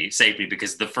saved me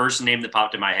because the first name that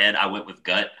popped in my head, I went with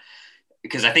gut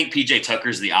because I think PJ Tucker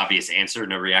is the obvious answer.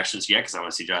 No reactions yet because I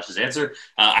want to see Josh's answer.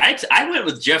 I went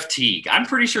with Jeff Teague. I'm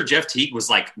pretty sure Jeff Teague was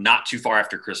like not too far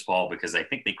after Chris Paul because I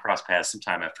think they crossed paths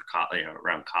sometime after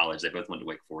around college. They both went to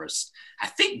Wake Forest. I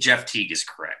think Jeff Teague is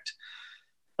correct.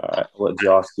 All right, I'll let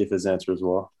Josh give his answer as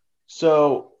well.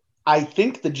 So I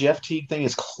think the Jeff Teague thing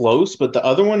is close, but the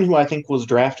other one who I think was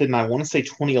drafted, and I want to say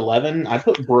 2011, I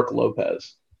put Brooke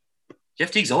Lopez.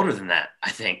 Jeff Teague's older than that, I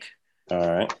think. All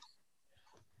right.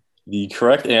 The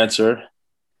correct answer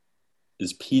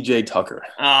is PJ Tucker.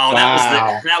 Oh,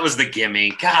 that was the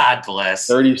gimme. God bless.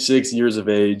 36 years of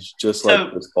age, just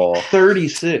like Chris Paul.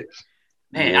 36.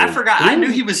 Man, I forgot.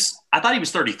 I thought he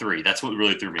was 33. That's what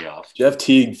really threw me off. Jeff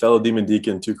Teague, fellow Demon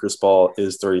Deacon to Chris Paul,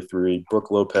 is 33.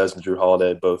 Brooke Lopez and Jrue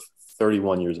Holiday, both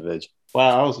 31 years of age.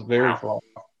 Wow, I was very far.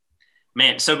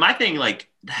 Man, so my thing,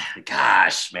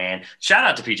 gosh, man. Shout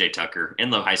out to PJ Tucker.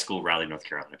 Enloe High School, Raleigh, North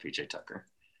Carolina, PJ Tucker.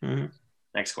 Mm-hmm.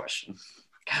 Next question.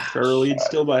 Sure lead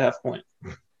still by half point.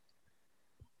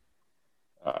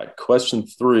 All right, question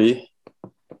 3.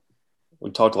 We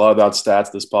talked a lot about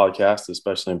stats this podcast,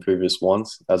 especially in previous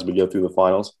ones as we go through the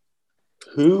finals.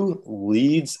 Who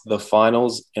leads the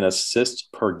finals in assists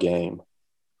per game?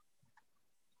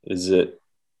 Is it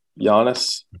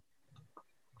Giannis,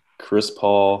 Chris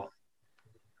Paul,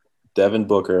 Devin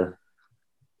Booker,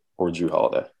 or Jrue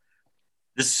Holiday?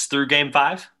 This is through game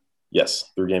 5? Yes,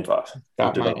 through game 5.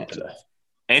 Got my answer.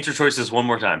 Answer choices one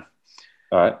more time.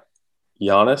 All right.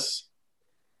 Giannis,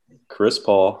 Chris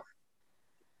Paul,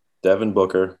 Devin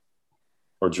Booker,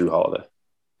 or Jrue Holiday?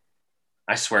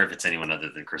 I swear if it's anyone other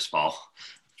than Chris Paul.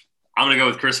 I'm going to go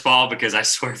with Chris Paul because I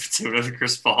swear if it's anyone other than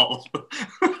Chris Paul.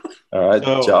 All right,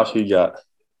 so, Josh, who you got?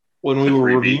 When we were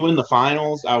reviewing the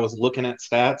finals, I was looking at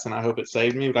stats, and I hope it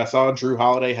saved me, but I saw Jrue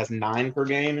Holiday has 9 per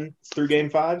game through game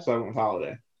 5, so I went with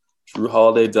Holiday. Jrue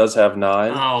Holiday does have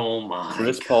 9. Oh, my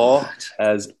Chris God. Paul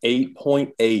has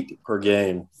 8.8 per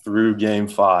game through game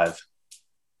 5.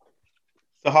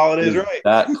 The Holiday's right.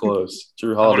 That close.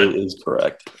 Jrue Holiday is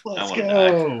correct. Let's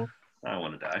go. I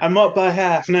want to die. I'm up by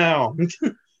half now.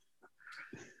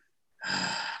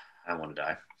 I want to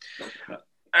die.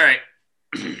 All right.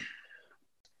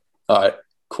 All right.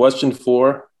 Question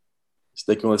 4,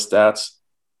 sticking with stats.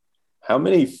 How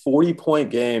many 40-point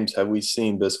games have we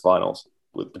seen this finals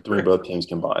between both teams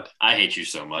combined? I hate you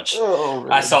so much. Oh,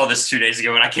 I saw this 2 days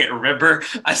ago and I can't remember.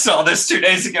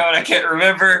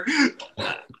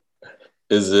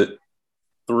 Is it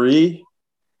 3,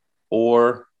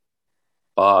 4,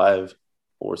 5,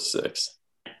 or 6?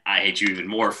 I hate you even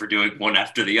more for doing one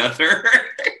after the other.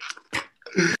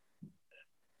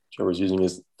 Trevor's using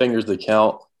his fingers to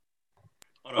count.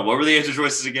 Hold on, what were the answer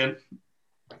choices again?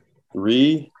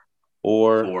 3,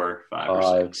 4, 4, 5,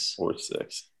 or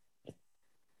 6.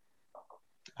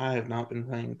 I have not been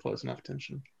paying close enough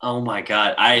attention. Oh my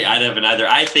God, I haven't either.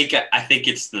 I think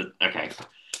it's the okay.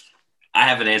 I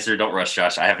have an answer. Don't rush,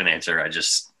 Josh. I have an answer.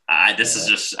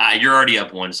 You're already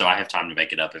up 1, so I have time to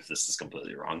make it up if this is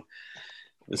completely wrong.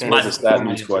 This was a stat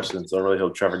news question, so I really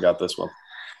hope Trevor got this one.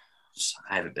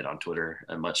 I haven't been on Twitter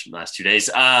much in the last 2 days.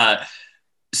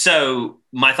 So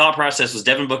my thought process was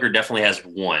Devin Booker definitely has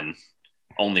 1,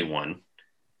 only 1.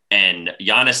 And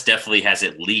Giannis definitely has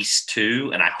at least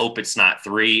 2, and I hope it's not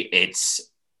 3. It's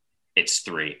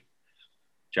 3.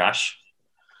 Josh?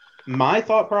 My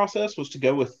thought process was to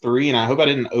go with 3, and I hope I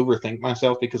didn't overthink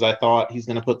myself because I thought he's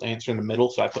going to put the answer in the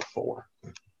middle, so I put 4.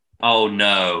 Oh,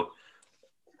 no.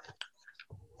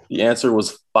 The answer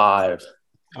was 5.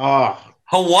 Oh.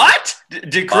 What?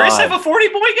 Did Chris have a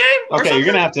 40-point game? Okay, you're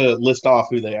going to have to list off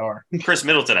who they are. Chris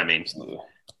Middleton, I mean. All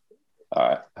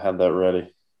right, I had that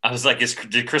ready. I was like,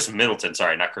 did Chris Middleton,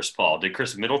 sorry, not Chris Paul. Did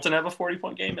Chris Middleton have a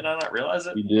 40-point game? Did I not realize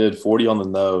it? He did, 40 on the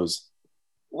nose.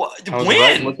 What? I was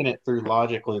right looking it through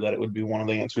logically that it would be one of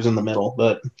the answers in the middle,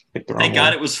 but thank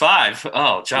God it was 5.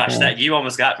 Oh, Josh, that you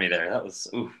almost got me there. That was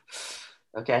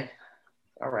okay.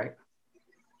 All right.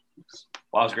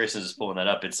 While Grayson is pulling that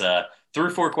up, it's 3 or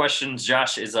 4 questions.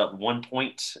 Josh is up 1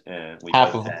 point.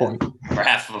 Half of a point. Or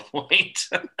half of a point.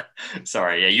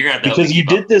 Sorry, yeah, you're gonna have to because you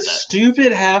did this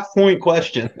stupid half-point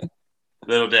question.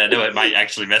 Little did I know it might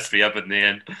actually mess me up in the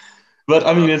end. But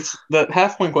I mean, it's the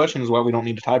half-point question is why we don't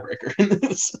need a tiebreaker in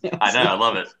this. I know, I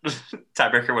love it.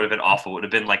 Tiebreaker would have been awful. It would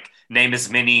have been like name as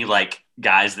many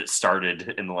guys that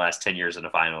started in the last 10 years in the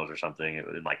finals or something. It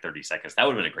would have been 30 seconds. That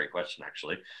would have been a great question,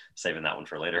 actually. Saving that one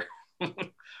for later. All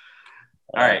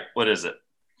right, what is it?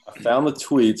 I found the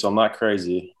tweet, so I'm not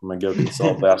crazy. I'm going to go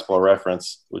consult Basketball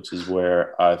Reference, which is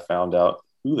where I found out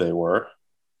who they were.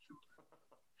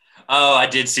 Oh, I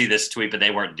did see this tweet, but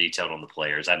they weren't detailed on the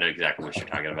players. I know exactly what you're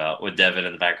talking about with Devin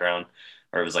in the background,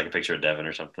 or it was like a picture of Devin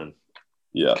or something.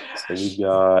 Yeah. So we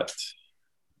got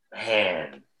 –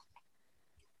 Man.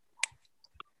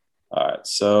 All right.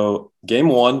 So game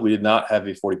 1, we did not have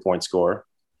a 40-point score.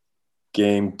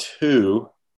 Game 2,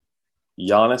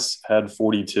 Giannis had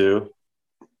 42.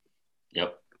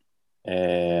 Yep.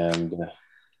 And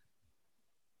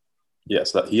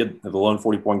yes, he had the lone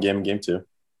 40-point game in game 2.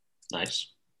 Nice.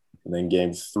 And then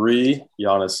game 3,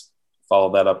 Giannis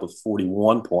followed that up with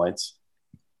 41 points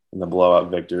in the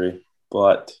blowout victory.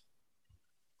 But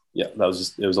yeah, it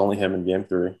was only him in game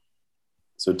 3.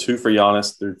 So 2 for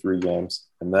Giannis through 3 games.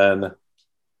 And then I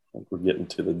think we're getting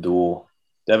to the duel.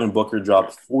 Devin Booker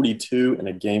dropped 42 in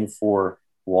a game 4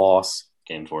 loss.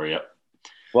 Game 4, yep.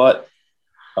 But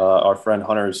our friend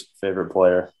Hunter's favorite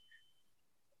player,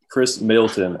 Chris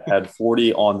Middleton, had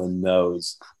 40 on the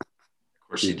nose. Of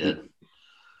course he did.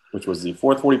 Which was the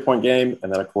 4th 40-point game.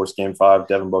 And then, of course, game 5,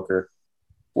 Devin Booker,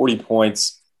 40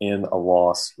 points in a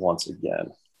loss once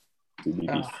again to be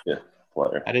the 5th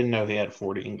player. I didn't know he had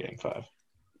 40 in game 5.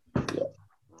 Yeah.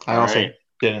 I also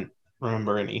didn't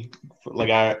remember any. Like,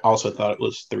 I also thought it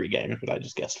was 3 games, but I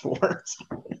just guessed 4.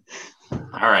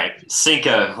 All right.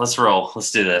 Cinco, let's roll.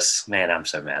 Let's do this. Man, I'm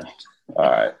so mad. All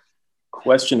right.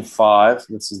 Question 5.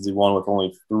 This is the one with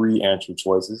only 3 answer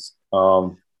choices.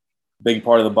 Big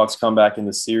part of the Bucks' comeback in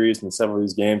the series and several of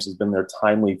these games has been their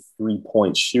timely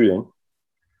 3-point shooting.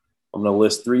 I'm going to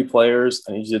list 3 players.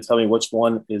 I need you to tell me which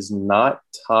one is not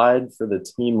tied for the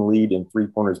team lead in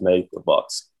 3-pointers made for the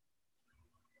Bucks.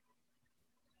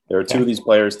 There are 2 of these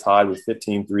players tied with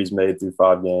 15 threes made through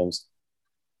 5 games.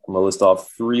 I'm going to list off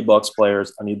 3 Bucks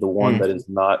players. I need the one that is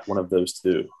not one of those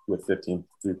 2 with 15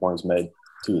 3-pointers made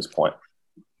to this point.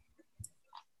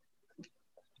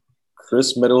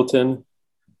 Chris Middleton,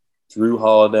 Jrue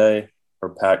Holiday, or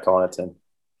Pat Connaughton.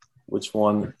 Which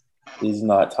one is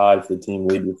not tied for the team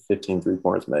lead with 15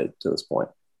 3-pointers made to this point?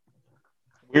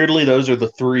 Weirdly, those are the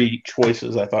 3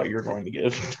 choices I thought you were going to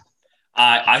give.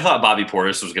 I thought Bobby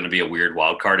Portis was going to be a weird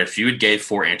wild card. If you had gave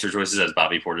 4 answer choices as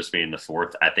Bobby Portis being the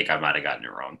 4th, I think I might have gotten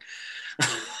it wrong.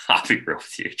 I'll be real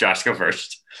with you. Josh, go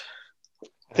first.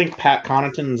 I think Pat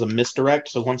Connaughton is a misdirect,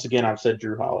 so once again, I've said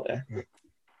Jrue Holiday.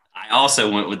 I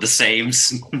also went with the same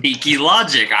sneaky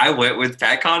logic. I went with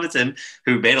Pat Connaughton,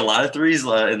 who made a lot of threes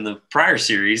in the prior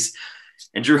series,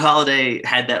 and Jrue Holiday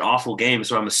had that awful game.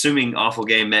 So I'm assuming awful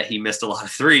game meant he missed a lot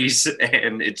of threes,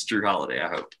 and it's Jrue Holiday, I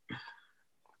hope.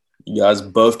 You guys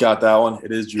both got that one.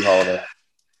 It is Jrue Holiday.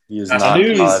 He is not. I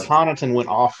knew Connaughton went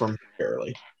off from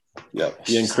early. Yeah,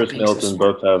 he and Chris Middleton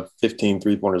both have 15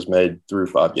 3-pointers made through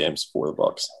 5 games for the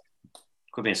Bucks.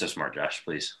 Quit being so smart, Josh,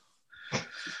 please. I'm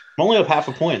only up half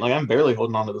a point. Like, I'm barely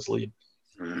holding on to this lead.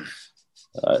 All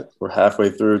right, we're halfway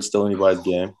through. It's still anybody's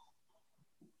game.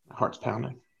 My heart's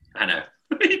pounding. I know.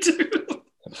 Me too.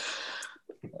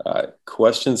 All right,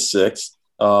 question 6.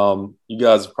 You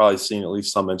guys have probably seen at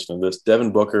least some mention of this.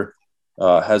 Devin Booker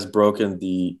has broken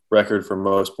the record for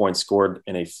most points scored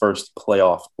in a first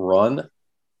playoff run.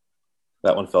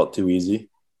 That one felt too easy.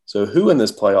 So who in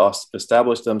this playoffs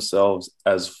established themselves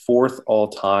as 4th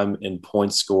all-time in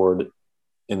points scored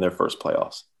in their first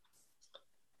playoffs?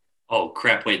 Oh,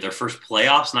 crap. Wait, their first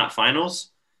playoffs, not finals?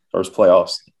 First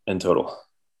playoffs in total.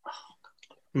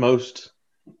 Most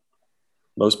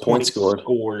points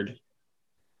scored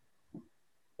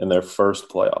in their first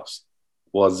playoffs.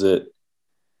 Was it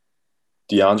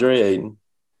DeAndre Ayton,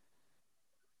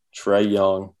 Trae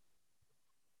Young,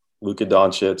 Luka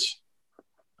Doncic,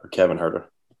 or Kevin Huerter?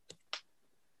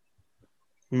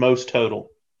 Most total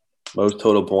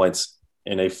points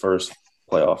in a first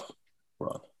playoff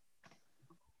run.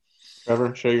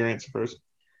 Trevor, show your answer first.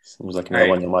 Seems like another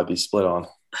one you might be split on.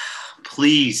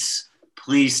 Please,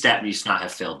 stat muse not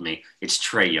have failed me. It's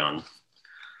Trae Young.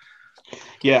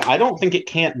 Yeah, I don't think it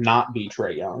can't not be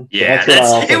Trae Young. Yeah,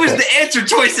 it was the answer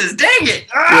choices. Dang it.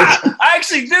 I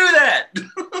actually knew that.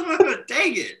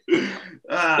 Dang it.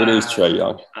 It is Trae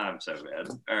Young. I'm so bad.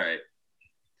 All right.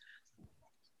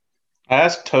 I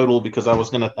asked total because I was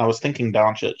thinking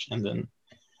Doncic, and then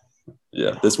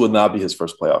yeah, this would not be his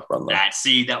first playoff run though.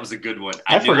 That was a good one.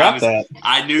 I forgot that.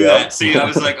 I knew that. See, I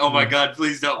was like, oh my God,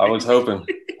 please don't. I was hoping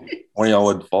one of y'all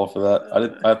would fall for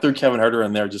that. I threw Kevin Huerter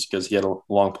in there just because he had a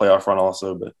long playoff run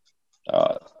also, but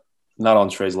not on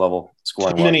Trae's level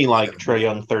scoring. Too many like Trae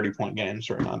Young 30-point games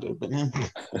right now, dude. But dang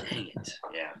it.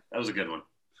 Yeah, that was a good one.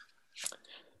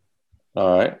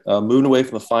 All right. Moving away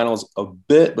from the finals a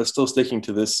bit, but still sticking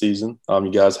to this season.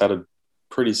 You guys had a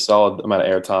pretty solid amount of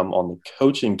airtime on the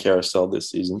coaching carousel this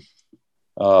season.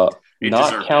 It Not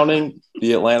deserved counting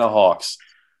the Atlanta Hawks,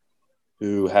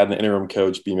 who had an interim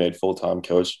coach be made full-time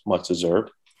coach, much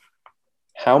deserved.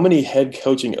 How many head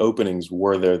coaching openings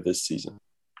were there this season?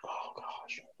 Oh,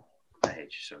 gosh. I hate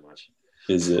you so much.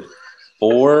 Is it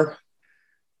 4,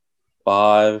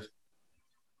 5,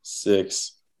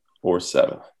 6, or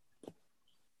 7?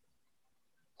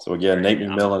 So, again, Nate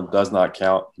McMillan does not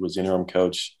count. He was the interim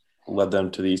coach, led them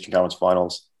to the Eastern Conference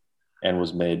Finals, and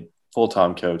was made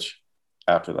full-time coach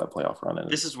after that playoff run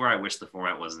ended. This is where I wish the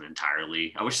format wasn't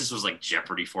entirely. I wish this was like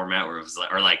Jeopardy format, where it was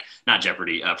like, or like not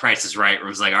Jeopardy, Price is Right, where it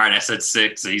was like, all right, I said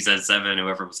 6, so he said 7,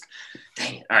 whoever was.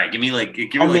 Dang it! All right, give me like a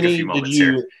few moments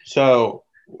here. So,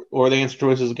 what are the answer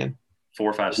choices again?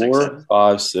 4, 5, 6, 4, 7.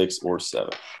 5, 6, or 7.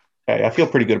 Okay, I feel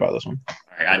pretty good about this one. All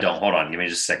right, I don't. Hold on, give me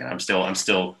just a second. I'm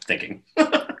still thinking.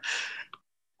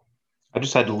 I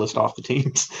just had to list off the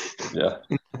teams. Yeah.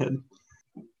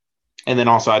 And then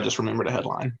also I just remembered a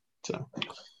headline. So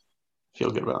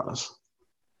feel good about this.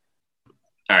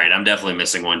 All right, I'm definitely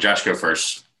missing one. Josh, go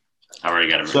first. I already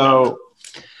got it. So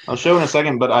I'll show in a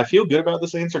second, but I feel good about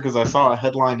this answer because I saw a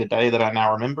headline today that I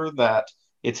now remember that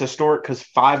it's historic because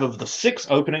 5 of the 6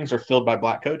 openings are filled by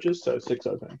black coaches, so 6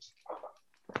 openings.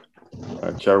 All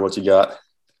right, Trevor, what you got?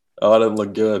 Oh, that didn't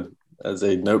look good. As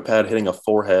a notepad hitting a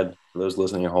forehead for those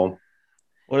listening at home.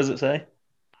 What does it say?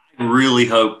 I really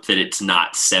hope that it's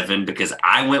not 7 because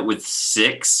I went with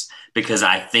 6 because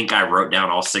I think I wrote down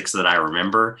all 6 that I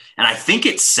remember. And I think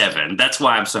it's 7. That's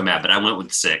why I'm so mad, but I went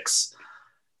with 6.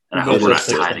 And I hope we're not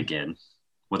tied again.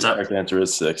 What's up? The correct answer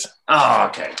is 6. Oh,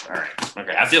 okay. All right.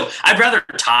 Okay. I'd rather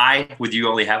tie with you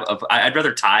only have – I'd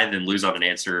rather tie than lose on an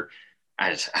answer.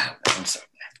 I'm so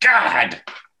 – God.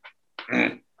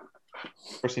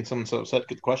 First seen someone so upset.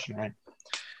 Good question, right?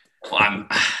 Well,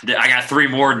 I got 3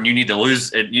 more, and you need to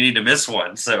lose. You need to miss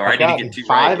one. So I need to get 2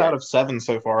 5 right out of 7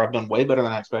 so far. I've done way better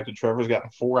than I expected. Trevor's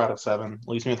gotten 4 out of 7.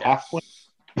 Leaves me with half point.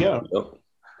 Yeah. Yep.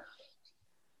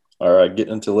 All right,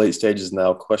 getting into late stages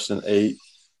now. Question 8.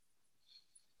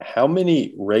 How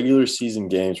many regular season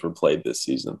games were played this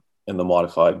season in the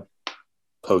modified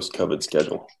post-COVID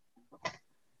schedule?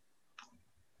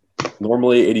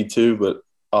 Normally 82, but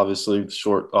obviously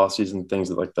short off-season,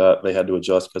 things like that, they had to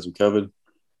adjust because of COVID.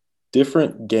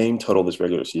 Different game total this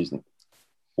regular season.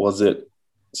 Was it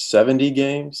 70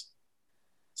 games,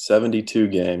 72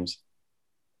 games,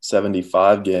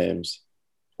 75 games,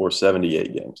 or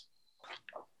 78 games?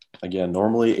 Again,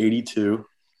 normally 82,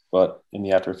 but in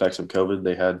the after effects of COVID,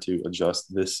 they had to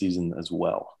adjust this season as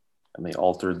well, and they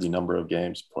altered the number of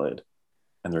games played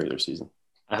in the regular season.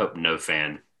 I hope no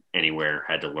fan anywhere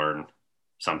had to learn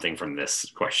something from this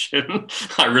question.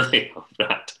 I really hope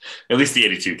not. At least the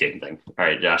 82 game thing. All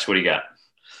right, Josh, what do you got?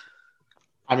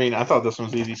 I mean, I thought this one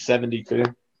was easy. 72.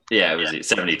 Yeah, it was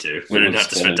 72. We didn't have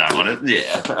to spend time on it.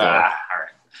 Yeah. All right.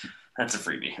 That's a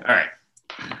freebie. All right.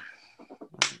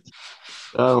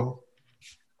 So,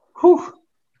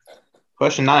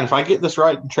 question 9. If I get this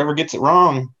right and Trevor gets it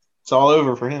wrong, it's all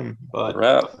over for him. But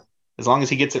as long as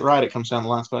he gets it right, it comes down to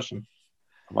the last question.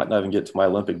 I might not even get to my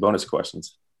Olympic bonus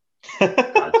questions.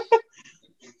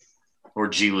 Or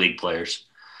G League players.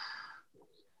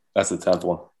 That's the 10th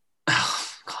one. Oh,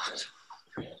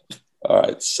 God. All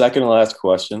right, second and last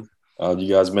question. You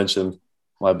guys mentioned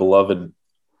my beloved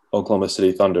Oklahoma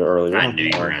City Thunder earlier. I knew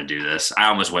you were going to do this. I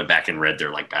almost went back and read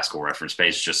their basketball reference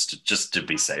page just to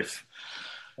be safe.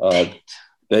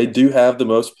 They do have the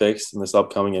most picks in this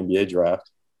upcoming NBA draft.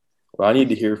 What I need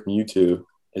to hear from you two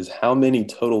is how many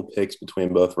total picks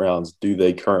between both rounds do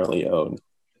they currently own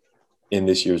in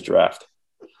this year's draft?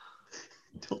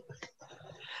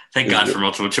 Thank God for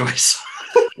multiple choice.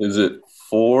 Is it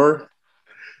 4,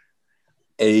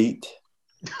 8,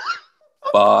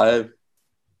 5,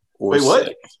 or 6? What?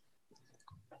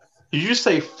 Did you just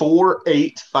say 4,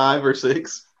 8, 5, or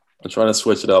 6? I'm trying to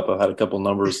switch it up. I've had a couple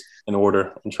numbers in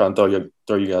order. I'm trying to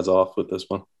throw you guys off with this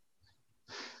one.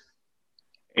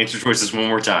 Answer choices one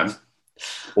more time.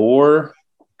 4,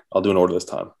 I'll do an order this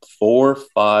time. 4,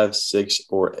 5, 6,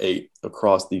 or 8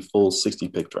 across the full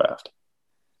 60-pick draft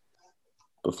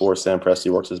before Sam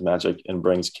Presti works his magic and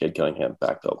brings Cade Cunningham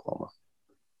back to Oklahoma.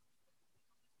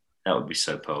 That would be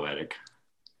so poetic.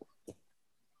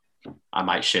 I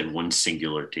might shed one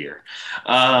singular tear.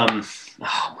 Oh,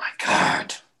 my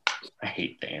God. I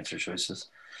hate the answer choices.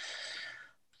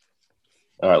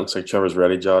 All right, looks like Trevor's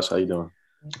ready. Josh, how you doing?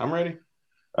 I'm ready.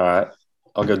 All right.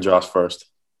 I'll go Josh first.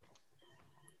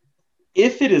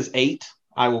 If it is 8,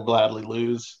 I will gladly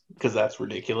lose because that's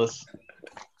ridiculous.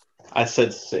 I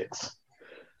said 6.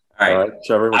 All right.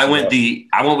 Trevor. I went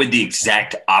with the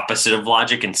exact opposite of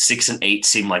logic, and 6 and 8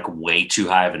 seem like way too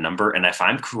high of a number. And if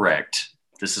I'm correct,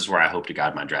 this is where I hope to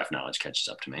God my draft knowledge catches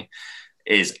up to me.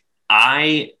 If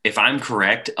I'm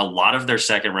correct, a lot of their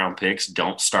second round picks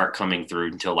don't start coming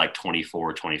through until like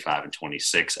 24, 25, and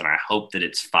 26. And I hope that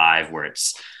it's 5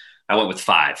 I went with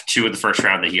 5, 2 in the first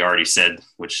round that he already said,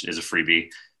 which is a freebie,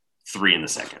 3 in the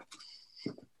second.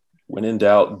 When in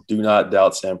doubt, do not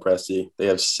doubt Sam Presti. They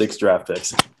have 6 draft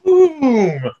picks.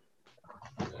 Boom!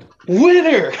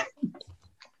 Winner!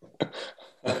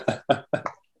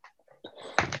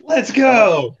 Let's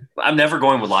go! I'm never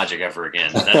going with logic ever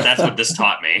again. That's what this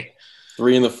taught me.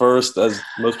 3 in the first, as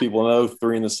most people know,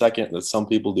 3 in the second, that some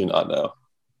people do not know.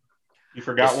 You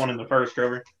forgot one in the first,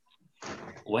 Trevor.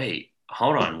 Wait,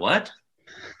 hold on. What?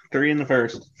 3 in the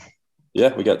first.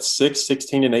 Yeah, we got 6,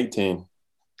 16, and 18.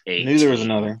 18. Knew there was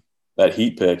another. That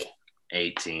Heat pick.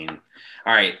 18. All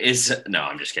right. No,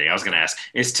 I'm just kidding. I was going to ask,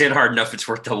 is 10 hard enough it's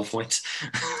worth double points?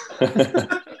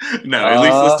 No, at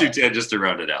least let's do 10 just to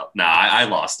round it out. No, I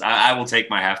lost. I will take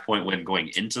my half-point win going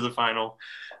into the final.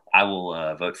 I will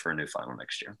vote for a new final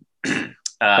next year.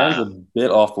 That was a bit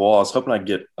off the wall. I was hoping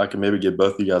I could maybe get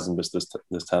both of you guys and miss this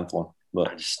 10th one.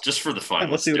 But just for the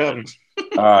fun. Let's see what happens.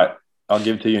 All right. I'll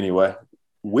give it to you anyway.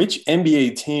 Which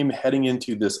NBA team heading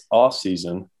into this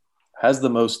offseason has the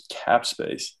most cap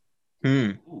space?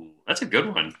 Ooh, that's a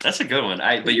good one.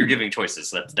 But you're giving choices.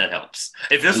 That helps.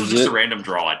 If this was just a random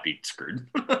draw, I'd be screwed.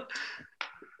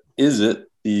 Is it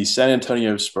the San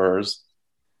Antonio Spurs,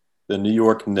 the New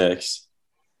York Knicks,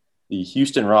 the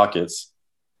Houston Rockets,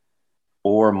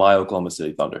 or my Oklahoma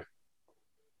City Thunder?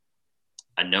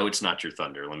 I know it's not your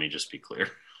Thunder. Let me just be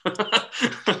clear. Thanks,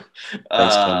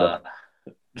 Kimba.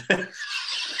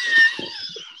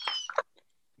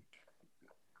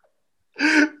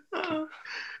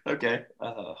 Okay.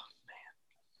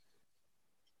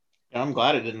 I'm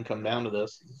glad it didn't come down to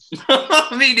this.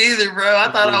 Me neither, bro.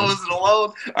 I thought I wasn't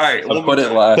alone. All right. I'll put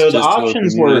it last. So the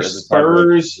options were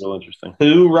Spurs, real interesting.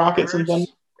 who, Rockets, and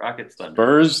Thunder? Rockets, Thunder.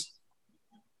 Spurs,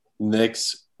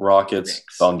 Knicks, Rockets,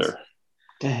 Knicks. Thunder.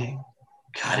 Dang.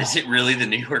 God, is it really the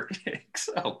New York Knicks?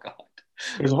 Oh, God.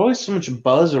 There's always so much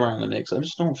buzz around the Knicks. I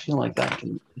just don't feel like that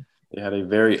can be. They had a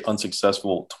very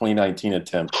unsuccessful 2019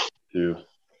 attempt to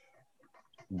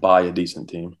buy a decent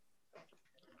team.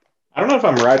 I don't know if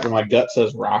I'm right, but my gut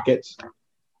says Rockets.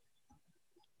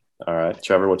 All right.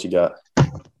 Trevor, what you got?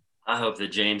 I hope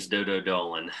that James Dodo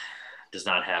Dolan does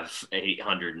not have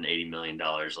 $880 million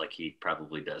like he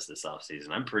probably does this offseason.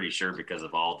 I'm pretty sure because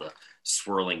of all the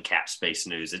swirling cap space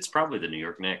news, it's probably the New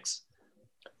York Knicks.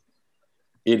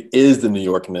 It is the New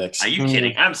York Knicks. Are you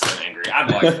kidding? I'm so angry. I'm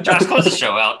like, Josh, close the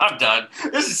show out. I'm done.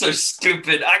 This is so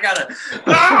stupid. I got to –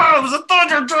 it was a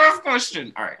Thunder draft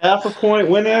question. All right. Half a point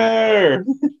winner.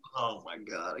 Oh, my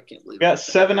God. I can't believe Got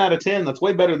 7 out of 10. That's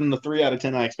way better than the 3 out of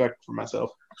 10 I expected for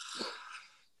myself.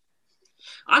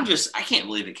 I can't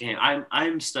believe it came.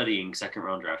 I'm studying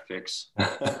second-round draft picks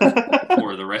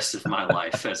for the rest of my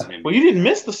life as an NBA. Well, you didn't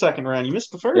miss the second round. You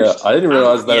missed the first. Yeah, I didn't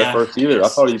realize that Yeah. at first either. I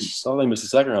thought he missed a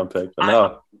second round pick, but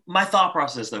no. My thought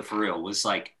process, though, for real, was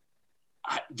like,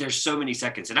 there's so many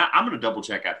seconds. And I'm going to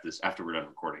double-check after we're done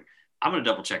recording. I'm going to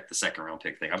double-check the second-round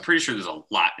pick thing. I'm pretty sure there's a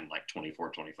lot in, like, 24,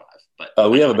 25.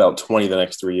 But We have about 20 the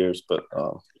next 3 years, but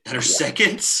that are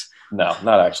seconds? no,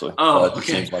 not actually. Oh, It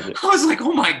okay. seems like it. I was like,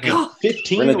 oh, my God.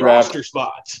 15 We're gonna draft- roster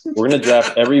spots. We're going to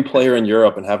draft every player in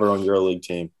Europe and have our own EuroLeague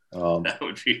team. That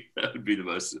would be the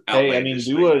most Hey, I mean, outlandish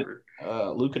do thing what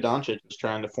ever. Luka Doncic is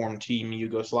trying to form Team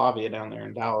Yugoslavia down there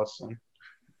in Dallas. And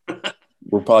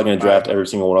We're probably going to draft every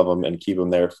single one of them and keep them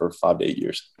there for 5 to 8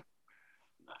 years.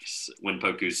 Nice. When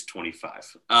Poku's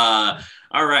 25. All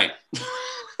right.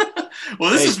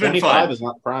 Well, this has been 25 fun. is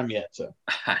not prime yet, so.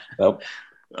 Nope.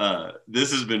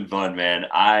 This has been fun, man.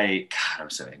 I'm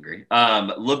so angry.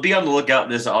 Be on the lookout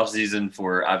this offseason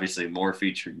for obviously more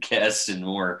featured guests and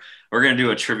more. We're going to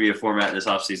do a trivia format this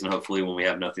offseason, hopefully when we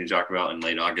have nothing to talk about in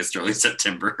late August, early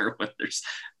September, when there's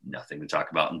nothing to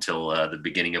talk about until the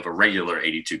beginning of a regular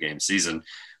 82-game season.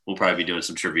 We'll probably be doing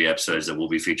some trivia episodes that we'll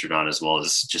be featured on, as well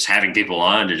as just having people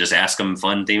on to just ask them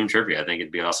fun themed trivia. I think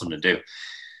it'd be awesome to do.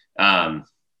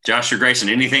 Josh or Grayson,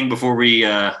 anything before we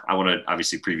I want to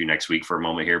obviously preview next week for a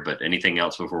moment here, but anything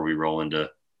else before we roll into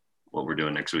what we're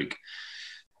doing next week?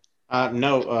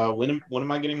 No. When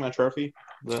am I getting my trophy?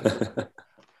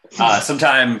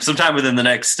 Sometime within the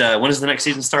next when does the next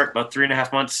season start? About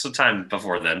 3.5 months, sometime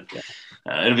before then. Yeah.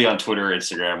 It'll be on Twitter,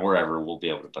 Instagram, wherever we'll be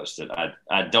able to post it.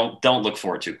 I don't look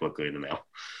for it too quickly in the mail.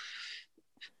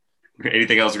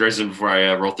 Anything else, Grayson, before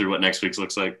I roll through what next week's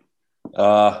looks like?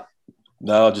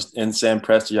 No, just in Sam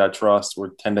Presti, I trust. We're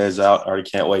 10 days out. I already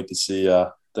can't wait to see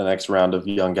the next round of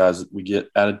young guys that we get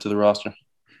added to the roster.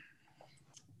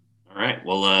 All right.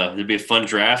 Well, it'll be a fun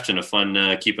draft and a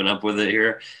fun keeping up with it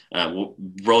here.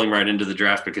 Rolling right into the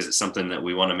draft because it's something that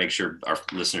we want to make sure our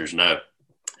listeners know.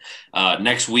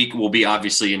 Next week will be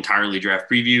obviously entirely draft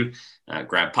preview.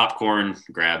 Grab popcorn,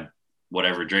 grab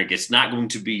whatever drink. It's not going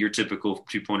to be your typical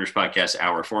Two Pointers Podcast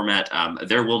hour format.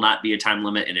 There will not be a time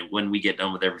limit. And when we get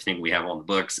done with everything we have on the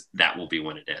books, that will be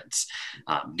when it ends.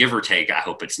 Give or take, I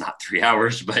hope it's not 3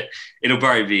 hours, but it'll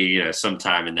probably be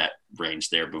sometime in that range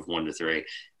there of 1 to 3.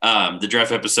 The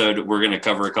draft episode, we're going to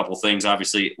cover a couple things.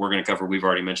 Obviously, we're going to cover, we've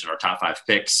already mentioned our top 5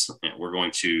 picks. And we're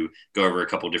going to go over a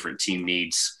couple different team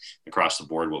needs across the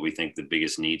board, what we think the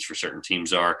biggest needs for certain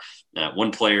teams are.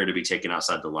 One player to be taken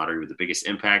outside the lottery with the biggest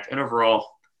impact, and overall,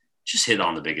 just hit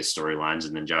on the biggest storylines.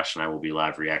 And then Josh and I will be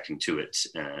live reacting to it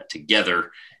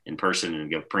together in person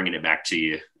and bringing it back to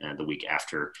you the week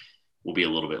after. We'll be a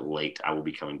little bit late. I will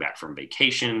be coming back from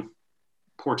vacation.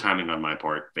 Poor timing on my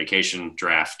part. Vacation,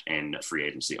 draft, and free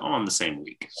agency all in the same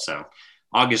week. So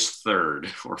August 3rd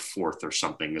or 4th or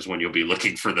something is when you'll be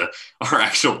looking for our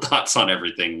actual thoughts on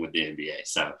everything with the NBA.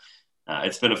 So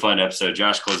it's been a fun episode.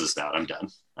 Josh, close us out. I'm done.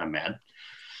 I'm mad.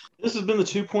 This has been the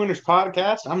Two Pointers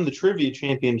Podcast. I'm the trivia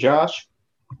champion, Josh.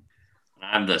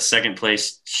 I'm the second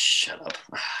place. Shut up.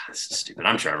 This is stupid.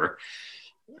 I'm Trevor.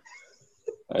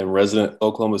 I'm resident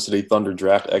Oklahoma City Thunder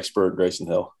draft expert, Grayson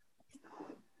Hill.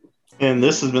 And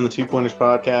this has been the Two Pointers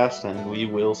Podcast, and we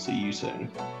will see you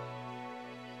soon.